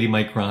epithelium is 80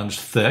 microns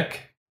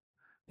thick,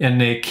 and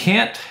they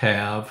can't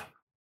have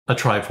a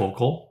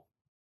trifocal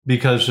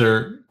because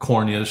their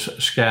cornea is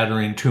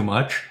scattering too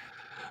much.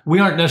 We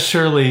aren't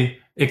necessarily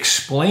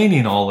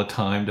explaining all the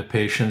time to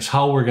patients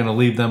how we're going to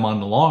leave them on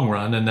the long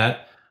run, and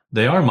that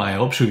they are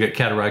myopes who get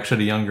cataracts at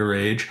a younger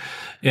age.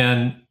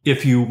 And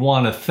if you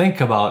want to think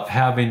about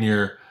having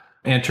your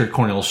anterior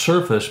corneal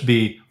surface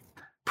be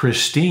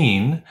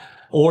pristine,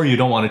 or you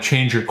don't want to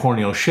change your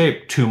corneal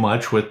shape too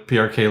much with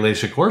PRK,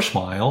 LASIK, or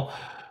SMILE,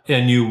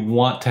 and you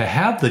want to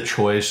have the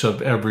choice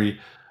of every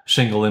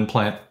single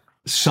implant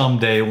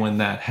someday when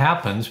that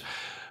happens,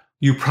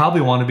 you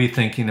probably want to be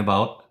thinking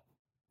about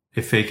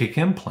a phakic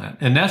implant.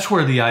 And that's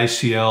where the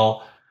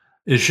ICL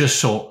is just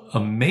so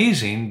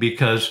amazing,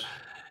 because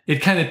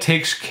it kind of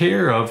takes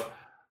care of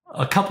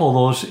a couple of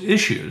those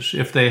issues.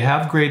 If they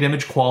have great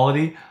image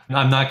quality,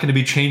 I'm not going to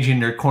be changing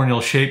their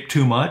corneal shape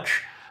too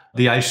much.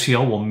 The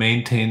ICL will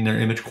maintain their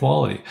image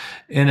quality,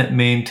 and it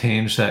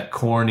maintains that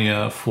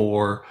cornea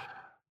for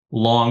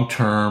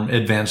long-term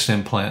advanced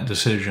implant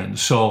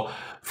decisions. So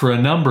for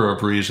a number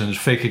of reasons,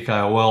 phakic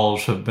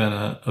IOLs have been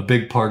a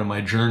big part of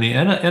my journey,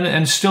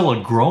 and still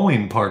a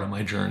growing part of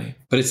my journey.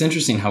 But it's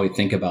interesting how we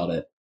think about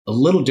it a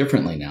little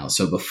differently now.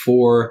 So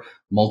before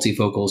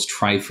multifocals,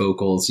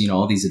 trifocals,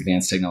 all these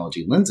advanced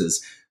technology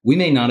lenses, we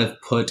may not have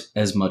put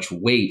as much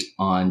weight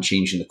on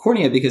changing the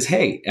cornea because,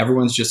 hey,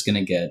 everyone's just going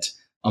to get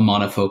a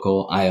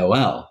monofocal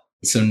IOL.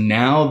 So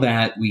now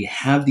that we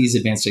have these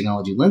advanced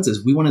technology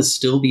lenses, we want to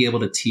still be able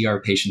to tee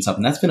our patients up.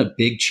 And that's been a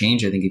big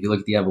change. I think if you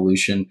look at the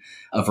evolution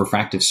of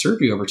refractive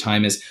surgery over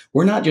time, is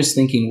we're not just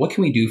thinking, what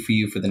can we do for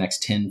you for the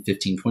next 10,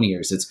 15, 20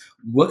 years? It's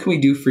what can we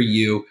do for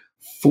you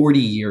 40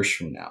 years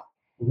from now?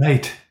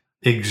 Right.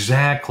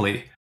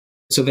 Exactly.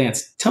 So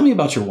Vance, tell me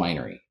about your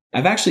winery.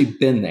 I've actually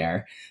been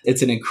there.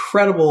 It's an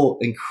incredible,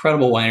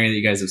 incredible winery that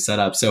you guys have set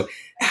up. So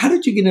how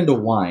did you get into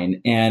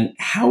wine, and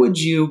how would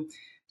you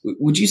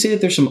say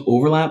that there's some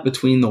overlap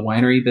between the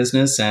winery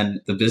business and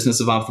the business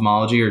of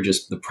ophthalmology, or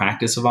just the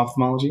practice of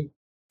ophthalmology?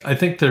 I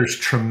think there's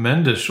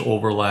tremendous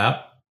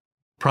overlap.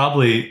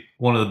 Probably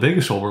one of the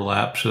biggest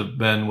overlaps have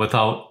been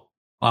without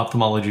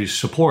ophthalmology's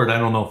support, I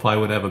don't know if I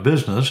would have a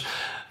business.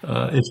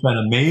 It's been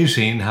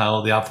amazing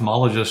how the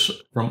ophthalmologists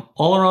from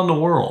all around the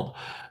world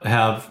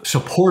have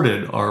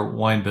supported our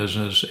wine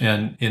business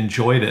and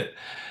enjoyed it.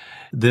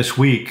 This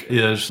week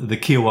is the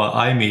Kiowa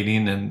Eye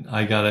meeting, and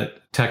I got a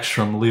text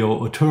from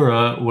Leo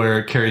Otura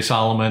where Carrie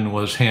Solomon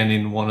was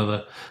handing one of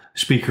the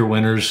speaker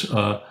winners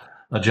a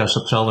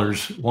Jessup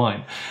Cellars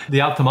wine.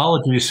 The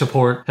ophthalmology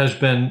support has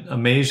been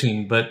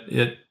amazing, but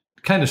it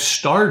kind of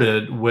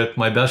started with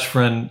my best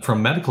friend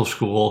from medical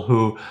school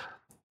who,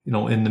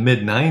 in the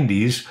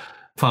mid-90s,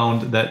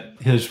 found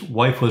that his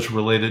wife was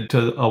related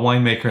to a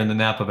winemaker in the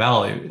Napa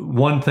Valley.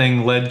 One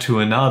thing led to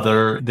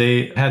another.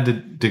 They had to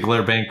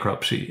declare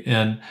bankruptcy,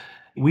 and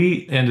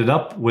we ended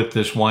up with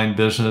this wine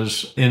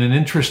business in an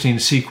interesting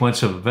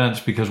sequence of events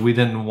because we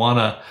didn't want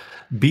to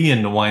be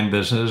in the wine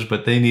business,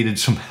 but they needed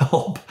some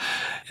help.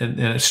 And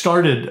it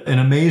started an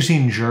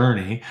amazing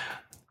journey.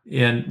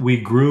 And we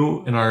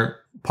grew, and our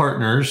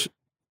partners,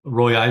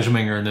 Roy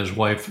Eisminger and his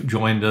wife,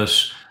 joined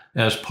us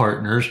as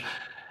partners.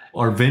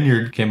 Our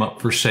vineyard came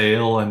up for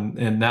sale,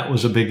 and that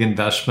was a big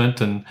investment.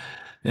 And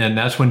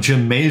that's when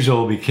Jim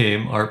Mazo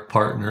became our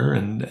partner,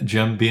 and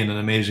Jim being an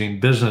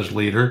amazing business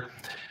leader.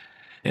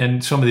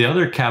 And some of the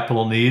other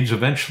capital needs,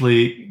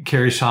 eventually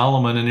Carrie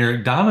Solomon and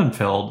Eric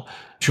Donenfeld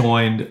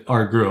joined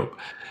our group.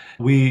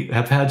 We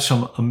have had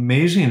some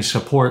amazing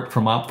support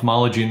from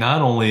ophthalmology,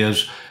 not only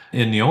as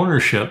in the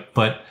ownership,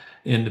 but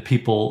in the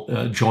people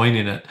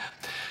joining it.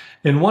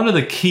 And one of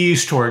the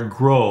keys to our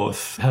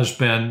growth has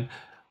been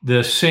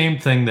the same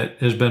thing that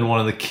has been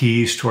one of the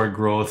keys to our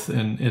growth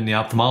in the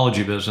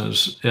ophthalmology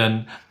business.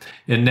 And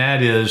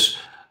that is,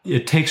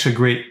 it takes a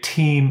great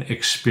team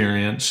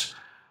experience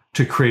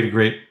to create a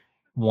great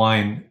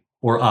wine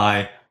or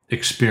eye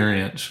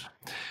experience.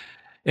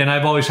 And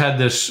I've always had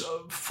this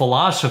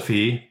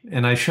philosophy,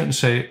 and I shouldn't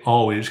say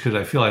always because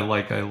I feel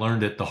like I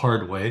learned it the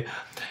hard way.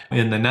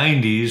 In the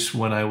 90s,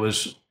 when I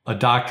was a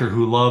doctor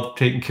who loved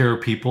taking care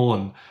of people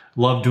and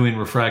loved doing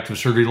refractive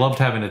surgery, loved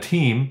having a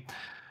team,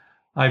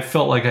 I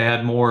felt like I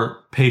had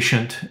more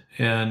patient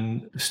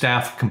and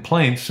staff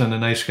complaints than a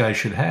nice guy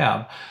should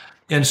have.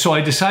 And so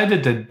I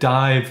decided to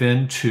dive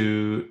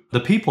into the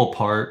people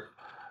part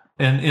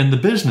and in the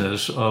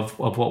business of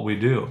what we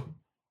do,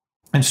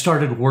 and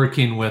started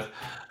working with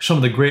some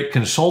of the great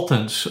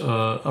consultants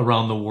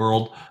around the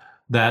world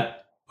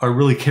that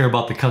really care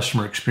about the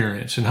customer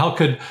experience. And how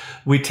could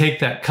we take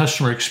that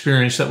customer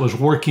experience that was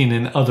working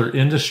in other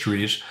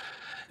industries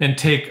and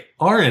take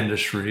our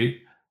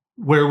industry,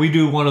 where we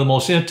do one of the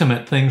most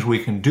intimate things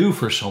we can do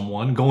for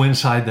someone, go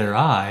inside their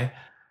eye.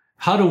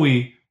 How do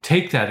we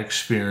take that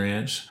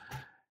experience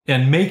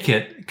and make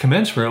it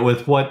commensurate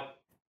with what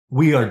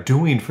we are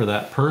doing for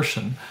that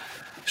person?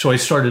 So I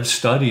started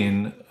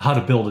studying how to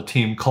build a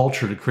team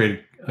culture to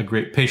create a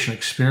great patient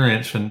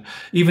experience, and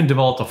even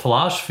developed a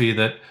philosophy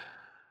that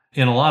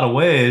in a lot of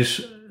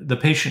ways, the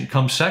patient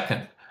comes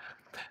second.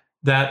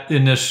 That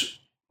in this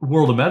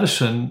world of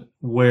medicine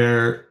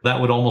where that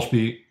would almost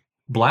be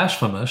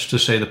blasphemous to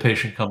say the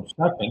patient comes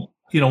second.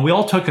 We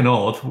all took an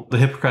oath, the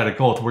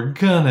Hippocratic Oath. We're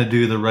going to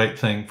do the right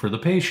thing for the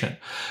patient.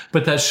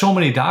 But that so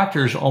many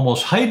doctors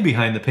almost hide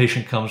behind the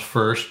patient comes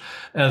first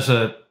as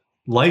a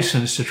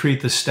license to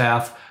treat the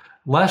staff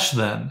less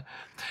than.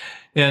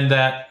 And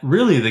that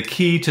really the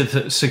key to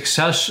the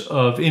success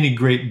of any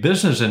great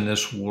business in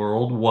this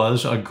world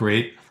was a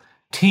great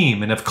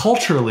team. And if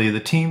culturally the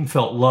team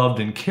felt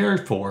loved and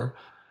cared for,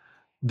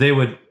 they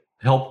would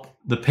help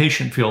the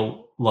patient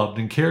feel loved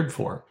and cared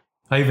for.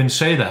 I even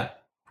say that.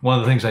 One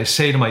of the things I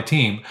say to my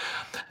team,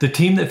 the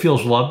team that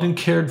feels loved and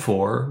cared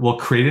for will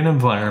create an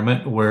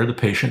environment where the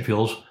patient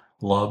feels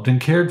loved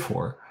and cared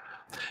for.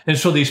 And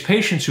so these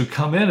patients who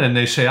come in and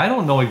they say, I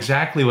don't know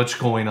exactly what's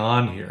going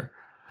on here,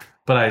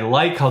 but I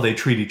like how they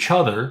treat each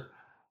other.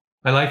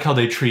 I like how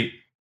they treat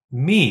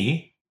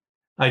me.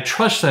 I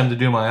trust them to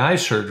do my eye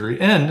surgery,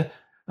 and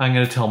I'm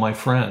going to tell my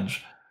friends.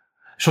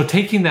 So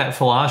taking that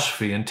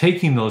philosophy and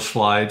taking those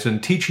slides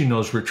and teaching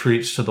those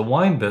retreats to the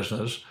wine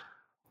business,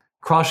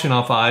 crossing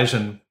off eyes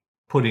and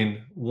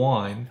putting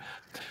wine,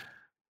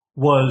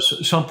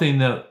 was something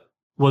that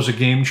was a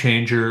game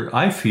changer,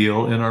 I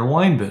feel, in our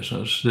wine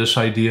business. This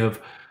idea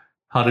of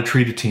how to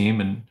treat a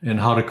team and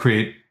how to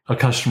create a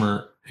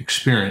customer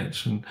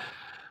experience. And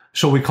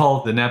so we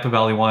call it the Napa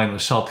Valley Wine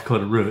with South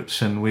Dakota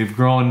roots. And we've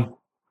grown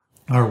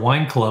our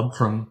wine club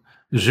from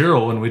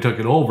 0 when we took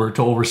it over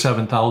to over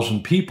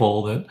 7,000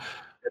 people that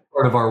are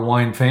part of our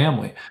wine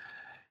family.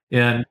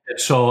 And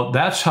so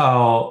that's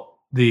how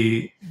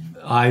the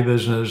eye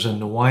business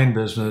and the wine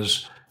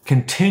business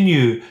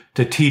continue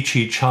to teach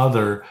each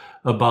other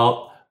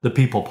about the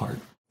people part.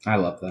 I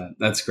love that.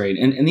 That's great.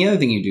 And the other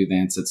thing you do,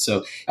 Vance,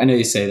 I know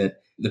you say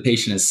that the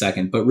patient is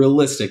second, but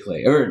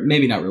realistically, or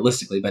maybe not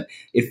realistically, but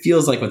it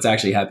feels like what's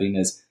actually happening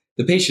is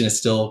the patient is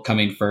still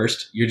coming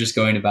first. You're just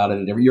going about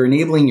it. You're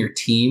enabling your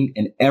team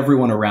and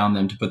everyone around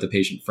them to put the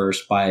patient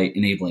first by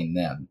enabling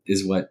them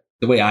is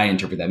the way I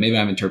interpret that. Maybe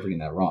I'm interpreting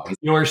that wrong.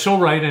 You are so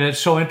right. And it's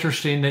so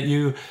interesting that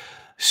you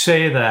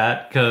say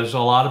that, because a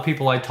lot of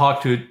people I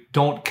talk to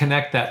don't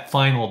connect that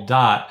final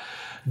dot,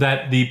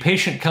 that the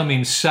patient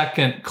coming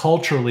second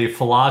culturally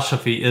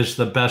philosophy is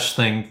the best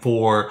thing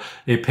for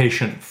a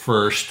patient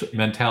first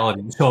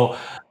mentality. So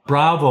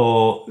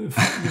bravo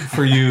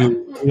for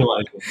you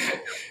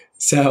realizing.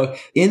 So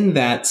in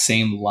that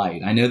same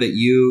light, I know that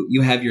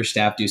you have your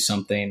staff do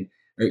something,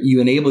 or you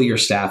enable your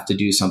staff to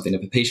do something.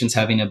 If a patient's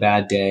having a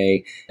bad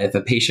day, if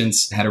a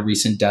patient's had a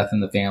recent death in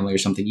the family or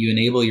something, you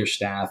enable your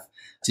staff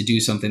to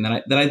do something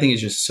that I think is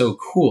just so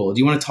cool. Do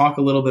you want to talk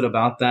a little bit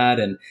about that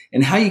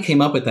and how you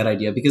came up with that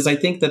idea? Because I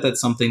think that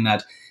that's something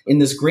that in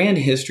this grand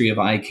history of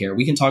eye care,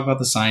 we can talk about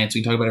the science,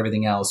 we can talk about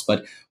everything else,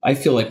 but I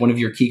feel like one of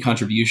your key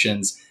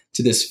contributions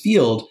to this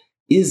field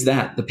is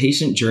that the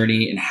patient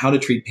journey and how to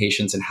treat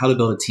patients and how to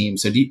build a team.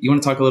 So do you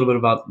want to talk a little bit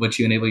about what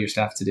you enable your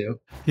staff to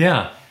do?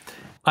 Yeah.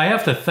 I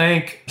have to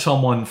thank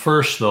someone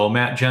first, though,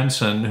 Matt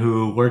Jensen,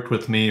 who worked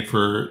with me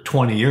for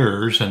 20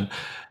 years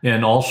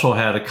and also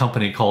had a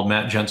company called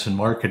Matt Jensen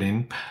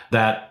Marketing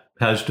that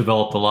has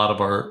developed a lot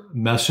of our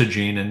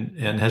messaging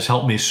and has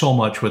helped me so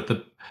much with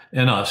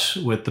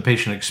the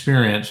patient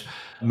experience.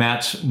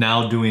 Matt's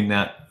now doing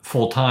that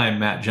full-time,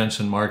 Matt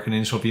Jensen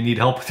Marketing. So if you need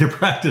help with your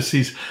practice,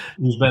 he's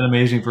been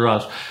amazing for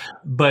us.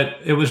 But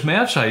it was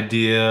Matt's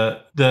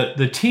idea that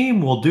the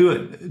team will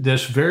do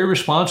this very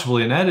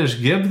responsibly, and that is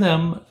give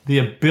them the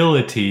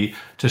ability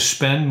to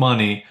spend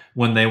money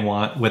when they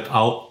want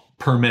without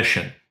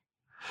permission.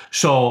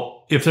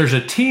 So if there's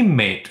a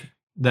teammate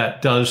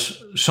that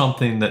does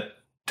something that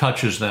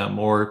touches them,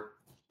 or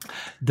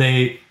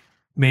they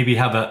maybe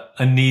have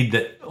a need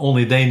that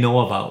only they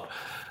know about,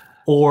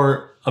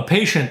 or a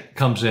patient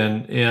comes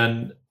in,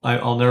 and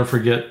I'll never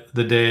forget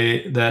the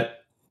day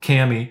that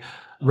Cammie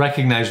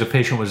recognized the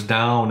patient was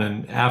down,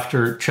 and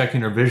after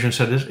checking her vision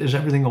said, is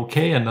everything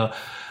okay? And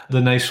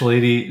the nice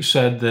lady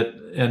said that,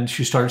 and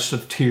she starts to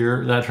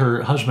tear, that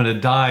her husband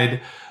had died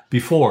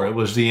before. It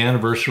was the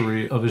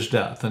anniversary of his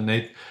death. And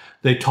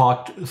they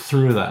talked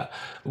through that.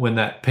 When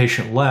that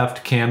patient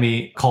left,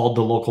 Cammie called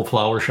the local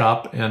flower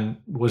shop and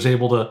was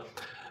able to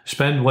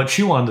spend what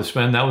she wanted to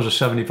spend. That was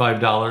a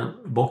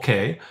 $75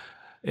 bouquet.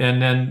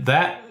 And then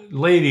that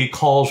lady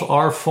calls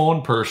our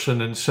phone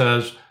person and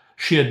says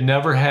she had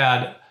never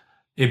had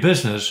a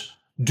business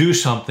do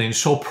something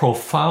so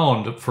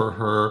profound for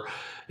her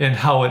and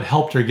how it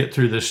helped her get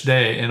through this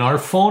day. And our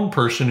phone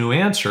person who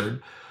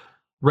answered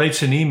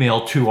writes an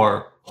email to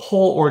our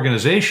whole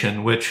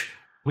organization, which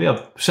we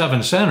have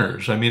 7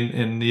 centers,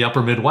 in the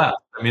upper Midwest.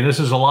 This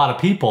is a lot of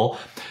people.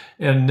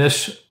 And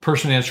this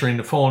person answering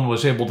the phone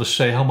was able to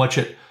say how much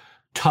it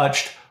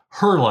touched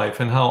her life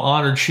and how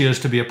honored she is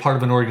to be a part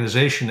of an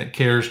organization that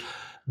cares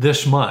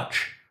this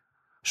much.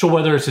 So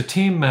whether it's a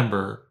team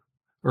member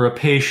or a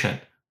patient,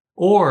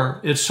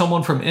 or it's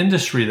someone from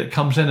industry that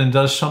comes in and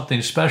does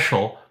something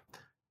special,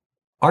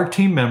 our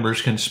team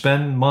members can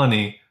spend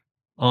money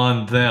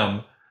on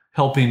them,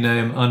 helping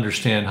them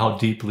understand how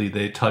deeply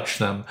they touch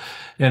them.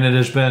 And it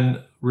has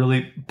been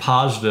really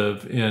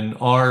positive in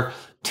our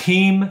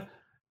team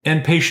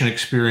and patient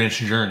experience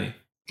journey.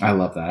 I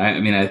love that. I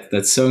mean,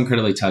 that's so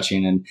incredibly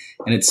touching, and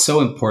it's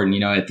so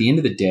important. At the end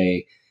of the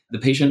day, the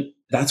patient,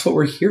 that's what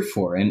we're here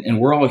for. And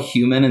we're all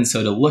human. And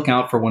so to look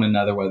out for one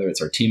another, whether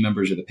it's our team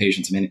members or the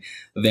patients, I mean,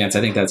 Vance,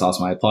 I think that's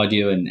awesome. I applaud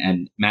you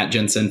and Matt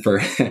Jensen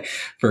for,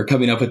 for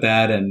coming up with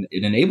that and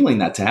enabling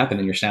that to happen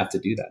and your staff to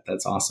do that.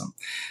 That's awesome.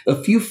 A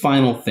few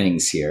final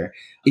things here.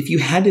 If you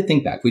had to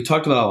think back, we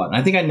talked about a lot, and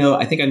I think I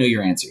know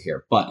your answer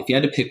here, but if you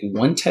had to pick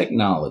one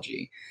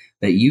technology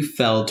that you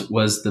felt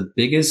was the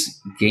biggest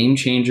game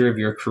changer of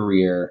your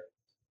career,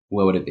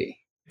 what would it be?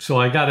 So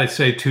I got to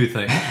say two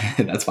things.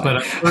 That's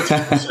fine. But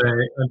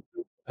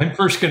I'm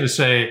first going to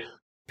say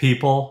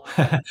people.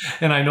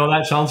 And I know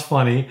that sounds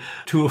funny.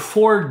 To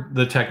afford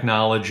the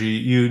technology,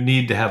 you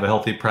need to have a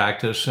healthy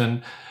practice.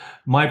 And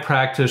my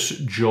practice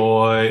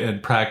joy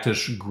and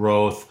practice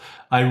growth,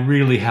 I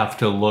really have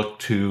to look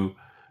to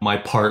my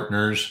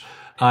partners.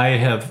 I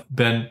have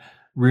been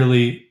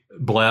really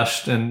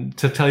blessed. And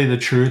to tell you the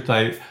truth,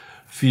 I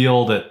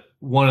feel that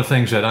one of the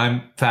things that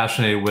I'm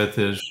fascinated with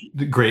is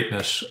the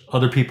greatness,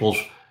 other people's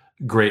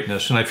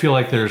greatness. And I feel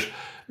like there's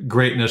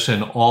greatness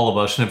in all of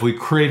us. And if we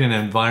create an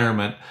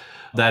environment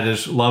that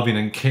is loving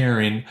and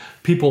caring,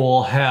 people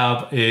will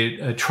have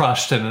a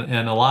trust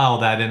and allow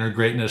that inner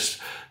greatness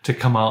to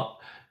come out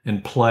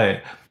and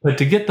play. But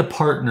to get the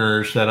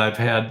partners that I've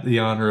had the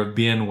honor of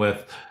being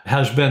with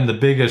has been the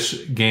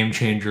biggest game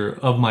changer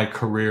of my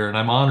career. And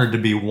I'm honored to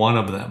be one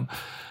of them.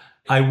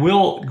 I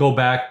will go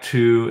back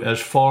to, as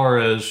far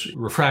as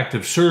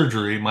refractive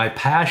surgery, my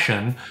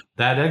passion,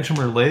 that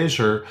excimer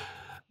laser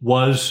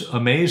was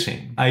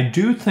amazing. I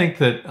do think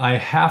that I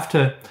have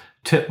to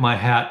tip my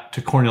hat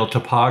to corneal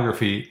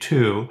topography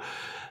too,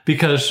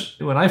 because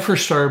when I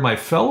first started my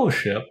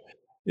fellowship,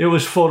 it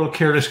was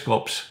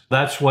photokeratoscopes.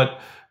 That's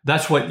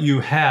what you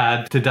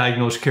had to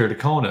diagnose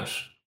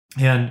keratoconus.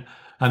 And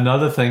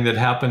another thing that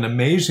happened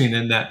amazing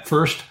in that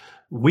first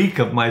week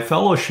of my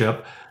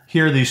fellowship,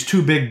 here these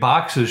two big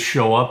boxes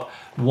show up.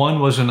 One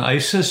was an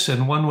ISIS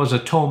and one was a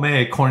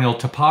Tomei corneal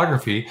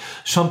topography,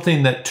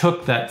 something that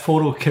took that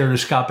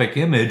photokeratoscopic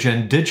image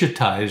and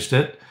digitized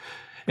it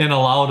and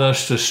allowed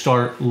us to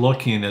start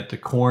looking at the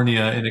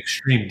cornea in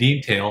extreme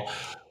detail.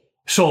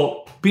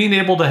 So being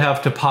able to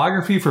have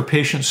topography for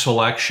patient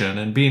selection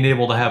and being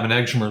able to have an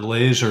excimer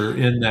laser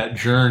in that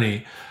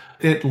journey,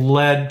 it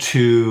led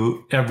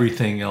to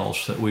everything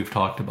else that we've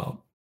talked about.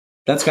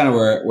 That's kind of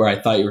where I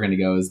thought you were going to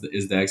go is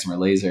the excimer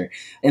laser.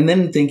 And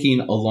then thinking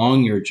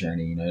along your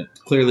journey,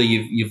 clearly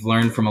you've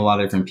learned from a lot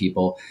of different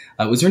people.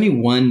 Was there any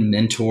one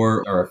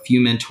mentor or a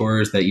few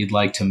mentors that you'd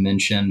like to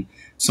mention,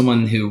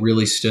 someone who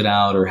really stood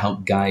out or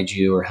helped guide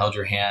you or held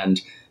your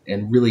hand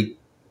and really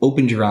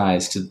opened your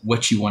eyes to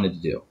what you wanted to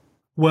do?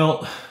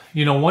 Well,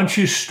 once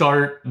you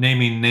start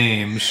naming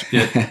names,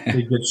 it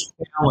gets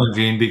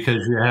challenging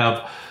because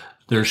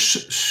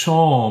there's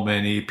so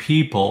many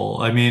people.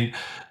 I mean,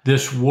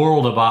 this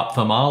world of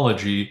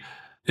ophthalmology,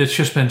 it's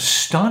just been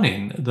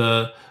stunning,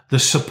 the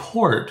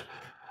support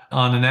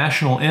on a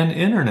national and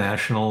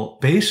international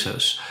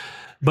basis.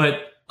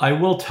 But I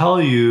will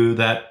tell you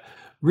that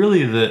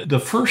really the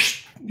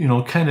first,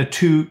 kind of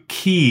two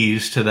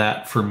keys to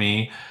that for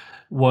me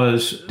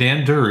was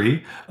Dan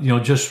Dury,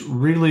 just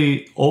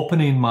really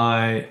opening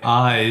my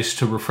eyes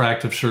to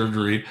refractive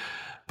surgery,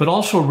 but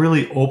also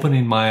really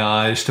opening my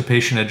eyes to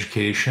patient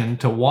education,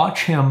 to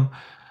watch him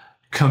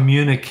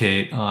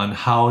communicate on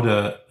how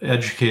to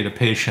educate a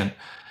patient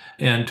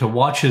and to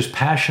watch his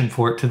passion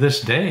for it to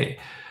this day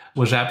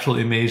was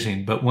absolutely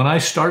amazing. But when I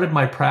started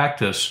my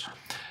practice,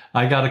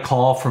 I got a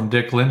call from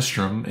Dick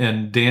Lindstrom,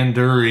 and Dan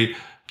Dury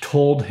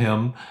told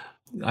him,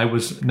 I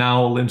was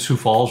now in Sioux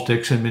Falls,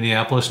 Dick's in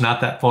Minneapolis,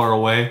 not that far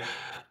away,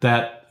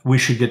 that we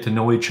should get to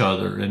know each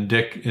other. And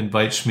Dick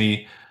invites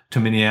me to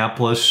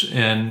Minneapolis,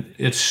 and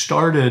it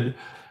started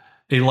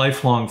a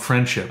lifelong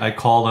friendship. I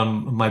call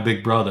them my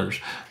big brothers.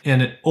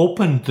 And it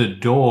opened the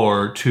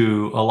door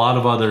to a lot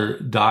of other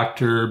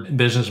doctor,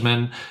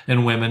 businessmen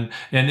and women,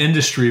 and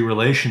industry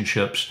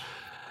relationships.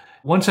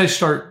 Once I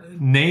start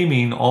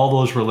naming all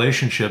those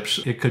relationships,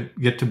 it could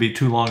get to be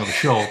too long of a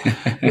show.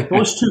 But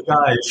those two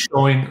guys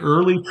showing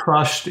early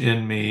trust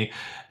in me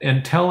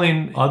and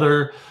telling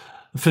other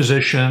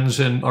physicians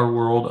in our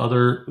world,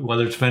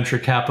 whether it's venture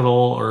capital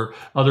or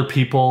other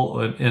people,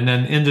 and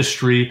then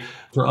industry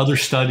for other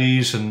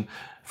studies and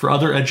for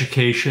other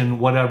education,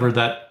 whatever,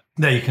 that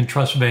you can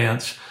trust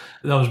Vance.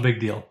 That was a big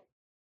deal.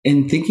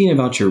 In thinking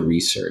about your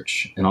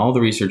research and all the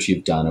research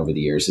you've done over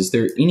the years, is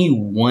there any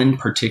one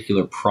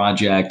particular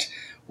project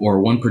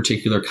or one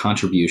particular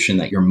contribution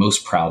that you're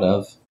most proud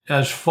of?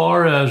 As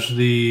far as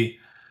the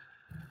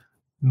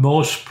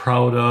most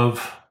proud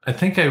of, I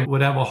think I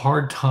would have a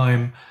hard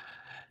time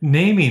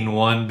naming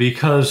one,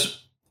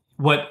 because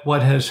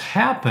what has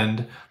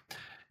happened,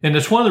 and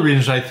it's one of the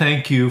reasons I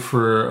thank you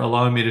for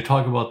allowing me to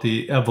talk about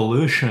the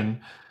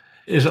evolution,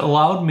 is it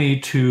allowed me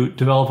to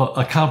develop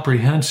a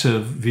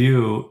comprehensive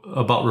view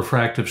about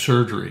refractive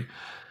surgery.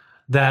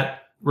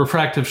 That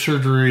refractive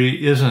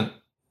surgery isn't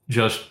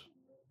just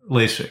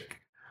LASIK.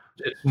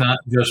 It's not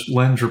just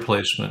lens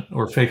replacement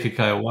or phakic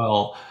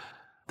IOL.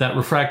 that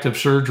refractive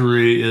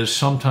surgery is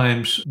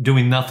sometimes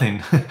doing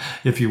nothing,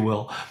 if you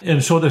will.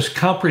 And so this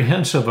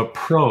comprehensive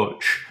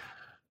approach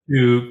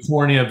to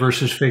cornea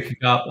versus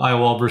phakic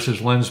IOL versus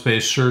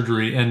lens-based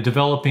surgery and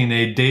developing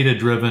a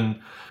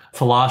data-driven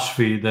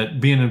philosophy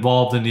that being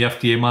involved in the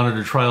FDA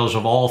monitored trials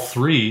of all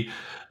three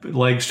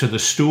legs to the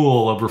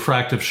stool of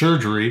refractive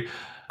surgery,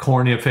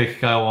 cornea, phakic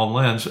IOL, and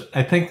lens,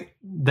 I think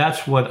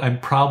that's what I'm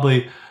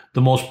probably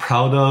the most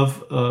proud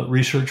of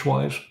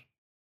research-wise.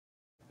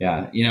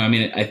 Yeah.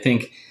 I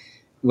think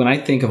when I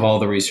think of all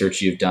the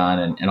research you've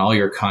done and all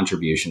your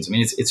contributions,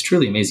 it's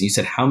truly amazing. You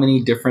said how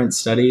many different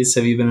studies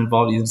have you been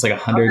involved in? It's like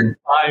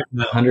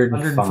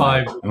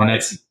 105.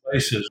 That's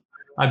devices.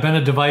 I've been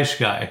a device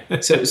guy.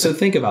 so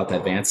think about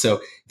that, Vance.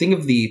 So think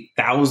of the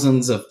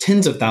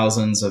tens of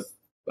thousands of,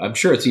 I'm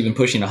sure it's even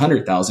pushing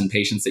 100,000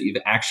 patients that you've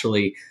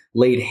actually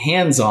laid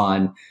hands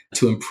on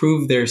to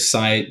improve their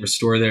sight,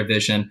 restore their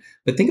vision.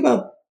 But think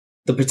about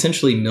the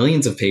potentially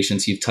millions of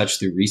patients you've touched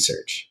through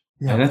research.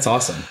 Yeah. And that's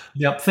awesome.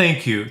 Yep.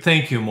 Thank you.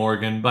 Thank you,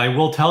 Morgan. I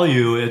will tell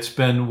you, it's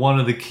been one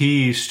of the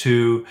keys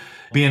to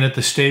being at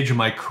the stage of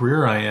my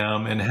career I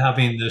am and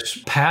having this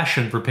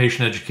passion for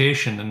patient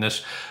education and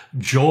this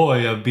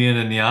joy of being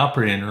in the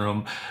operating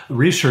room.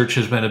 Research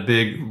has been a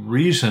big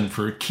reason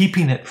for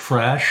keeping it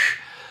fresh,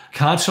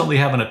 constantly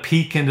having a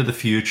peek into the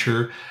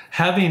future,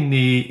 having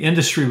the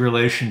industry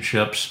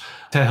relationships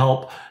to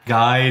help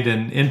guide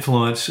and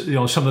influence,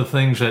 some of the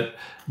things that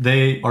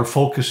they are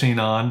focusing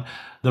on.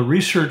 The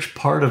research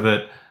part of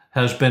it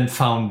has been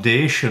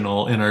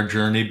foundational in our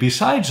journey,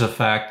 besides the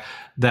fact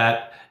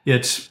that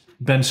it's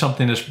been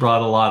something that's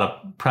brought a lot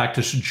of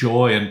practice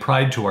joy and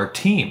pride to our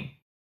team.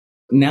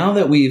 Now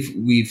that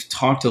we've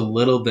talked a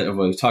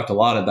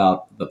lot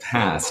about the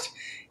past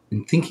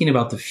and thinking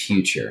about the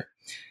future,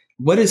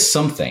 what is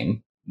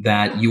something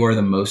that you are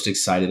the most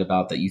excited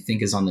about that you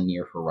think is on the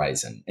near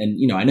horizon? And,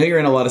 I know you're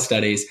in a lot of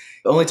studies,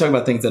 only talk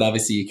about things that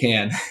obviously you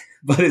can,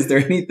 but is there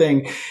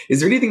anything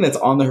that's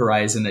on the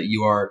horizon that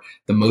you are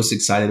the most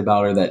excited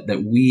about, or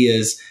that we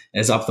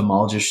as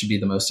ophthalmologists should be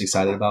the most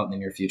excited about in the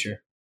near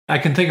future? I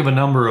can think of a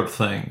number of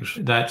things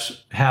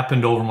that's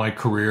happened over my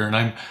career,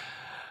 and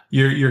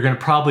you're going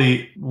to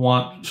probably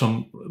want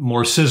some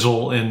more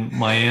sizzle in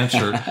my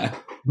answer,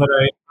 but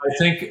I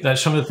think that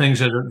some of the things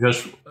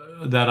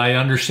that I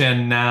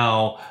understand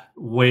now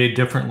way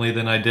differently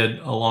than I did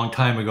a long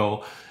time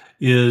ago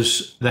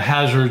is the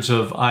hazards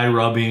of eye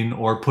rubbing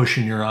or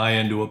pushing your eye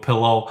into a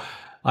pillow.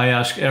 I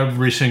ask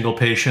every single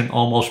patient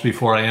almost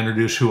before I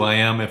introduce who I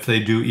am if they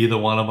do either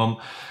one of them.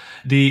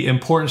 The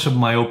importance of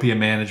myopia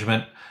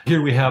management.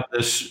 Here we have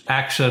this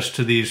access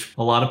to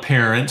a lot of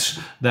parents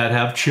that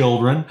have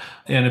children.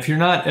 And if you're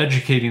not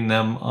educating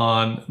them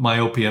on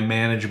myopia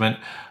management,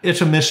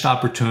 it's a missed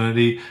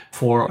opportunity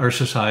for our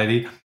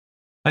society.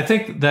 I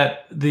think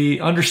that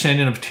the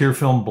understanding of tear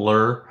film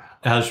blur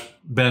has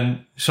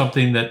been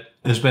something that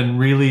has been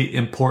really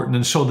important.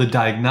 And so the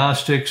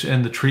diagnostics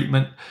and the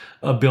treatment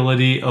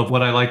ability of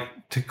what I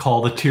like to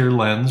call the tear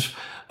lens,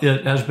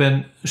 it has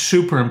been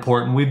super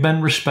important. We've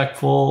been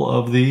respectful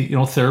of the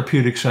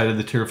therapeutic side of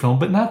the tear film,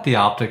 but not the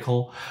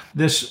optical.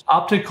 This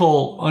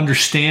optical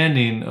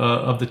understanding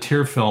of the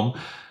tear film,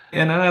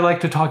 and then I like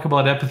to talk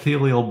about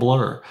epithelial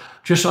blur.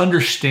 Just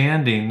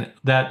understanding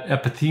that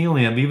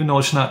epithelium, even though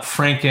it's not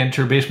frank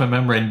anterior basement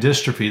membrane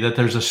dystrophy, that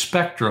there's a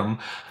spectrum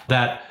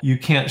that you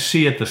can't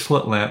see at the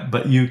slit lamp,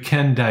 but you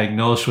can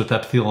diagnose with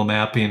epithelial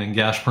mapping and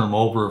gas perm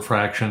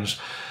over-refractions.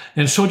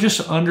 And so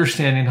just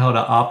understanding how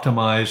to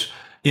optimize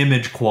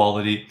image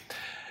quality.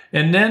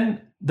 And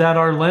then that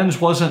our lens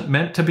wasn't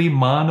meant to be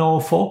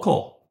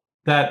monofocal.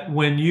 That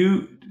when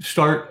you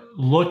start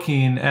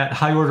looking at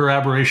high order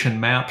aberration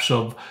maps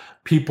of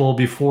people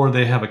before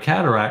they have a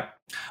cataract,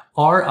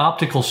 our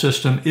optical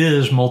system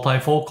is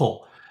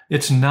multifocal.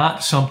 It's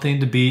not something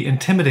to be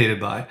intimidated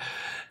by.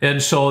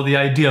 And so the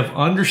idea of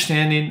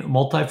understanding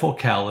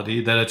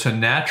multifocality, that it's a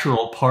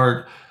natural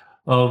part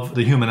of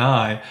the human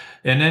eye,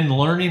 and then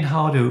learning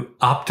how to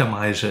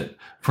optimize it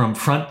from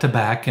front to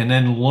back, and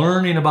then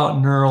learning about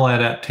neural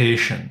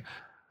adaptation.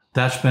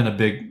 That's been a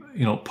big,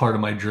 part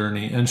of my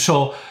journey. And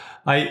so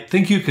I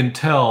think you can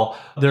tell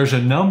there's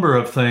a number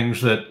of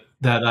things that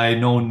I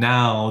know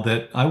now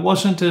that I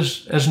wasn't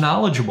as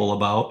knowledgeable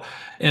about.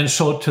 And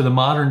so to the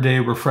modern day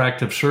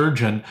refractive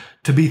surgeon,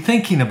 to be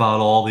thinking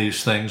about all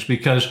these things,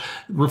 because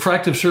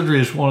refractive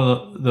surgery is one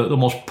of the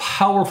most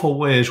powerful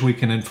ways we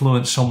can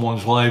influence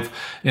someone's life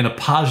in a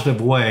positive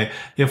way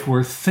if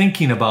we're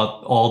thinking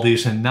about all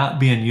these and not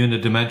being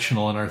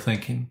unidimensional in our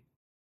thinking.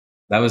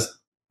 That was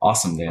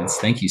awesome, Vance.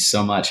 Thank you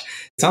so much.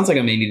 It sounds like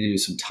I may need to do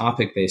some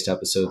topic-based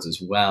episodes as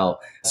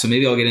well. So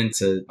maybe I'll get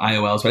into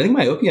IOLs, but I think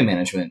myopia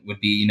management would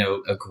be,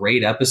 a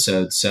great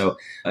episode. So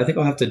I think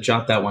I'll have to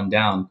jot that one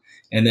down.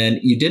 And then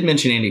you did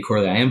mention Andy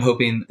Corley. I am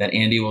hoping that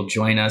Andy will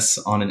join us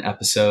on an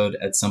episode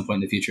at some point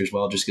in the future as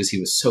well, just because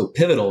he was so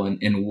pivotal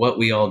in what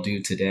we all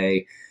do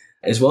today,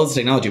 as well as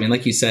technology.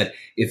 Like you said,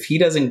 if he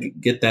doesn't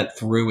get that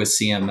through with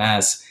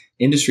CMS,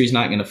 industry is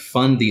not going to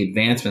fund the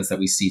advancements that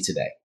we see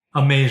today.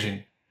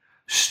 Amazing.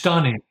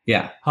 stunning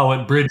Yeah. how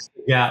it bridged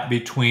the gap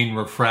between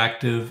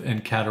refractive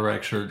and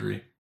cataract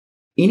surgery.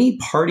 Any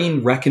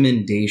parting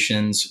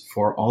recommendations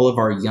for all of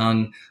our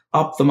young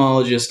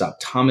ophthalmologists,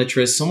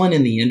 optometrists, someone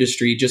in the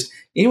industry, just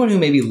anyone who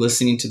may be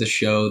listening to the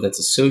show that's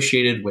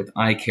associated with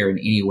eye care in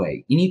any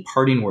way? Any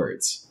parting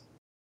words?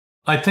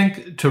 I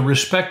think to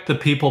respect the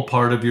people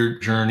part of your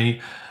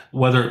journey,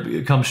 whether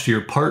it comes to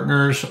your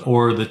partners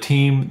or the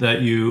team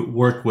that you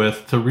work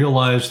with, to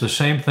realize the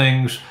same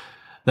things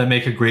that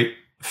make a great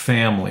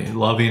family,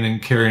 loving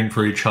and caring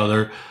for each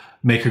other,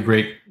 make a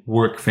great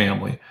work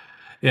family.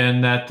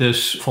 And that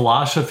this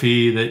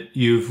philosophy that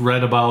you've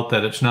read about,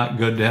 that it's not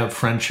good to have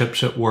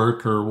friendships at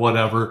work or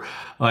whatever,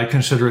 I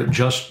consider it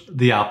just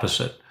the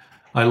opposite.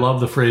 I love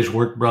the phrase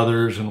work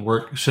brothers and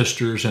work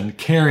sisters, and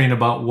caring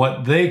about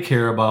what they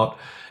care about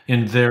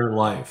in their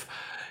life.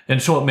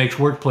 And so it makes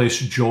workplace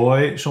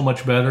joy so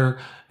much better,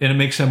 and it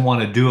makes them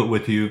want to do it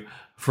with you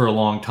for a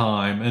long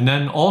time. And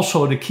then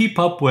also to keep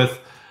up with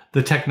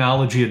the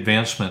technology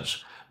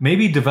advancements,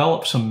 maybe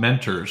develop some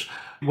mentors.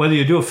 Whether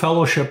you do a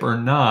fellowship or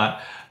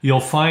not, you'll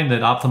find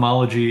that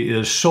ophthalmology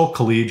is so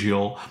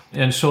collegial,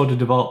 and so to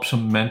develop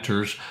some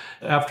mentors.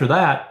 After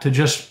that, to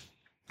just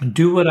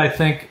do what I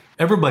think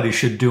everybody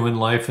should do in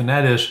life, and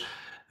that is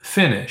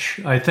finish.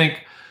 I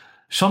think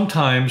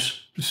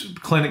sometimes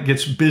clinic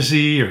gets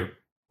busy, or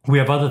we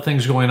have other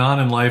things going on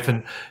in life,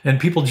 and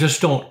people just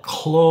don't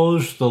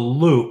close the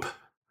loop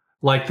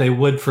like they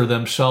would for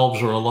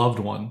themselves or a loved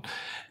one.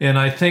 And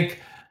I think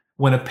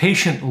when a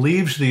patient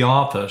leaves the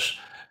office,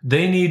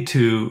 they need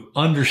to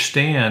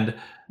understand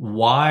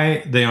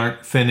why they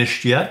aren't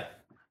finished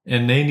yet,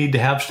 and they need to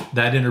have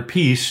that inner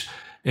peace,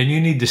 and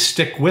you need to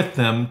stick with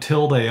them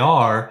till they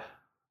are,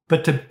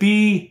 but to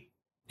be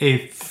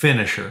a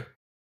finisher.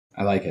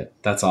 I like it.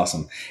 That's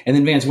awesome. And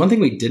then Vance, one thing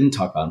we didn't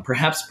talk about, and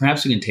perhaps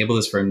we can table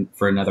this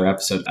for another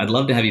episode. I'd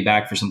love to have you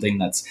back for something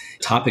that's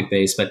topic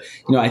based, but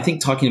I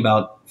think talking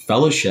about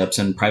fellowships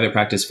and private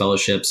practice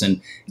fellowships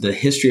and the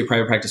history of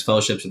private practice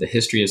fellowships or the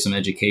history of some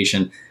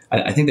education,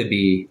 I think that'd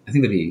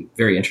be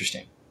very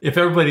interesting. If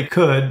everybody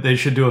could, they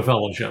should do a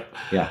fellowship.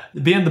 Yeah.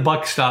 Being the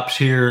buck stops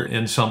here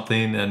in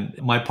something, and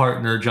my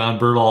partner, John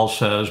Birdall,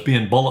 says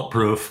being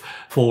bulletproof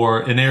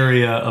for an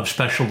area of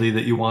specialty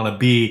that you want to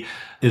be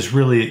is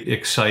really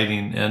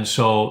exciting. And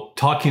so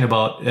talking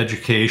about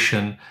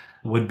education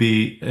would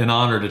be an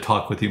honor to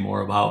talk with you more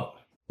about.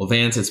 Well,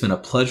 Vance, it's been a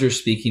pleasure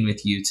speaking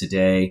with you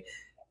today.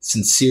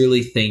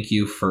 Sincerely, thank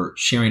you for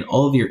sharing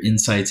all of your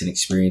insights and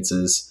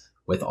experiences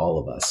with all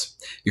of us.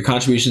 Your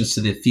contributions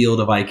to the field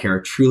of eye care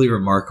are truly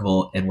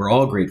remarkable, and we're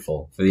all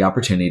grateful for the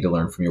opportunity to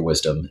learn from your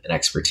wisdom and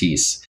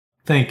expertise.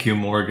 Thank you,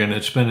 Morgan.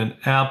 It's been an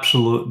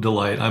absolute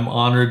delight. I'm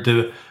honored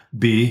to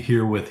be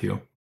here with you.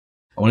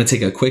 I want to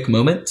take a quick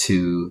moment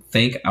to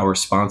thank our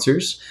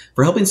sponsors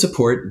for helping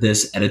support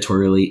this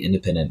editorially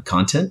independent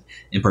content,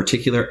 in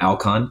particular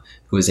Alcon,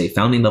 who is a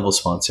founding level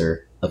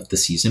sponsor of the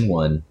season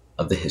 1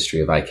 of the History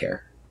of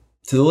Eyecare.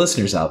 To the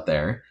listeners out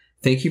there,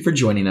 thank you for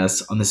joining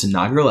us on this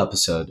inaugural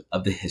episode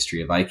of the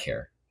History of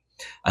Eyecare.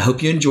 I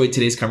hope you enjoyed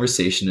today's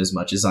conversation as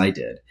much as I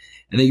did,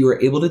 and that you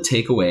were able to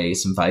take away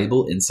some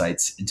valuable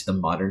insights into the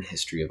modern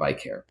history of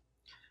eyecare.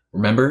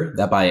 Remember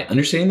that by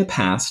understanding the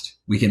past,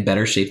 we can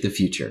better shape the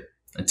future.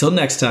 Until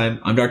next time,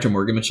 I'm Dr.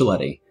 Morgan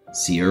Micheletti.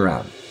 See you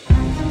around.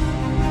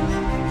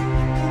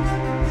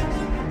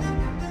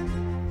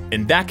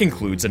 And that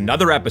concludes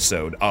another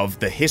episode of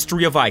The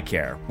History of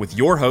Eyecare with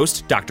your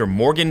host, Dr.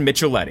 Morgan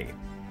Micheletti.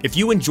 If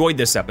you enjoyed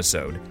this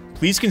episode,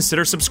 please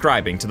consider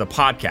subscribing to the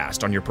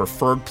podcast on your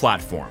preferred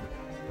platform.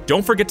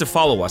 Don't forget to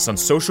follow us on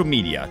social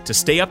media to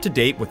stay up to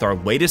date with our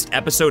latest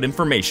episode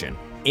information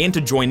and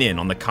to join in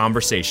on the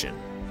conversation.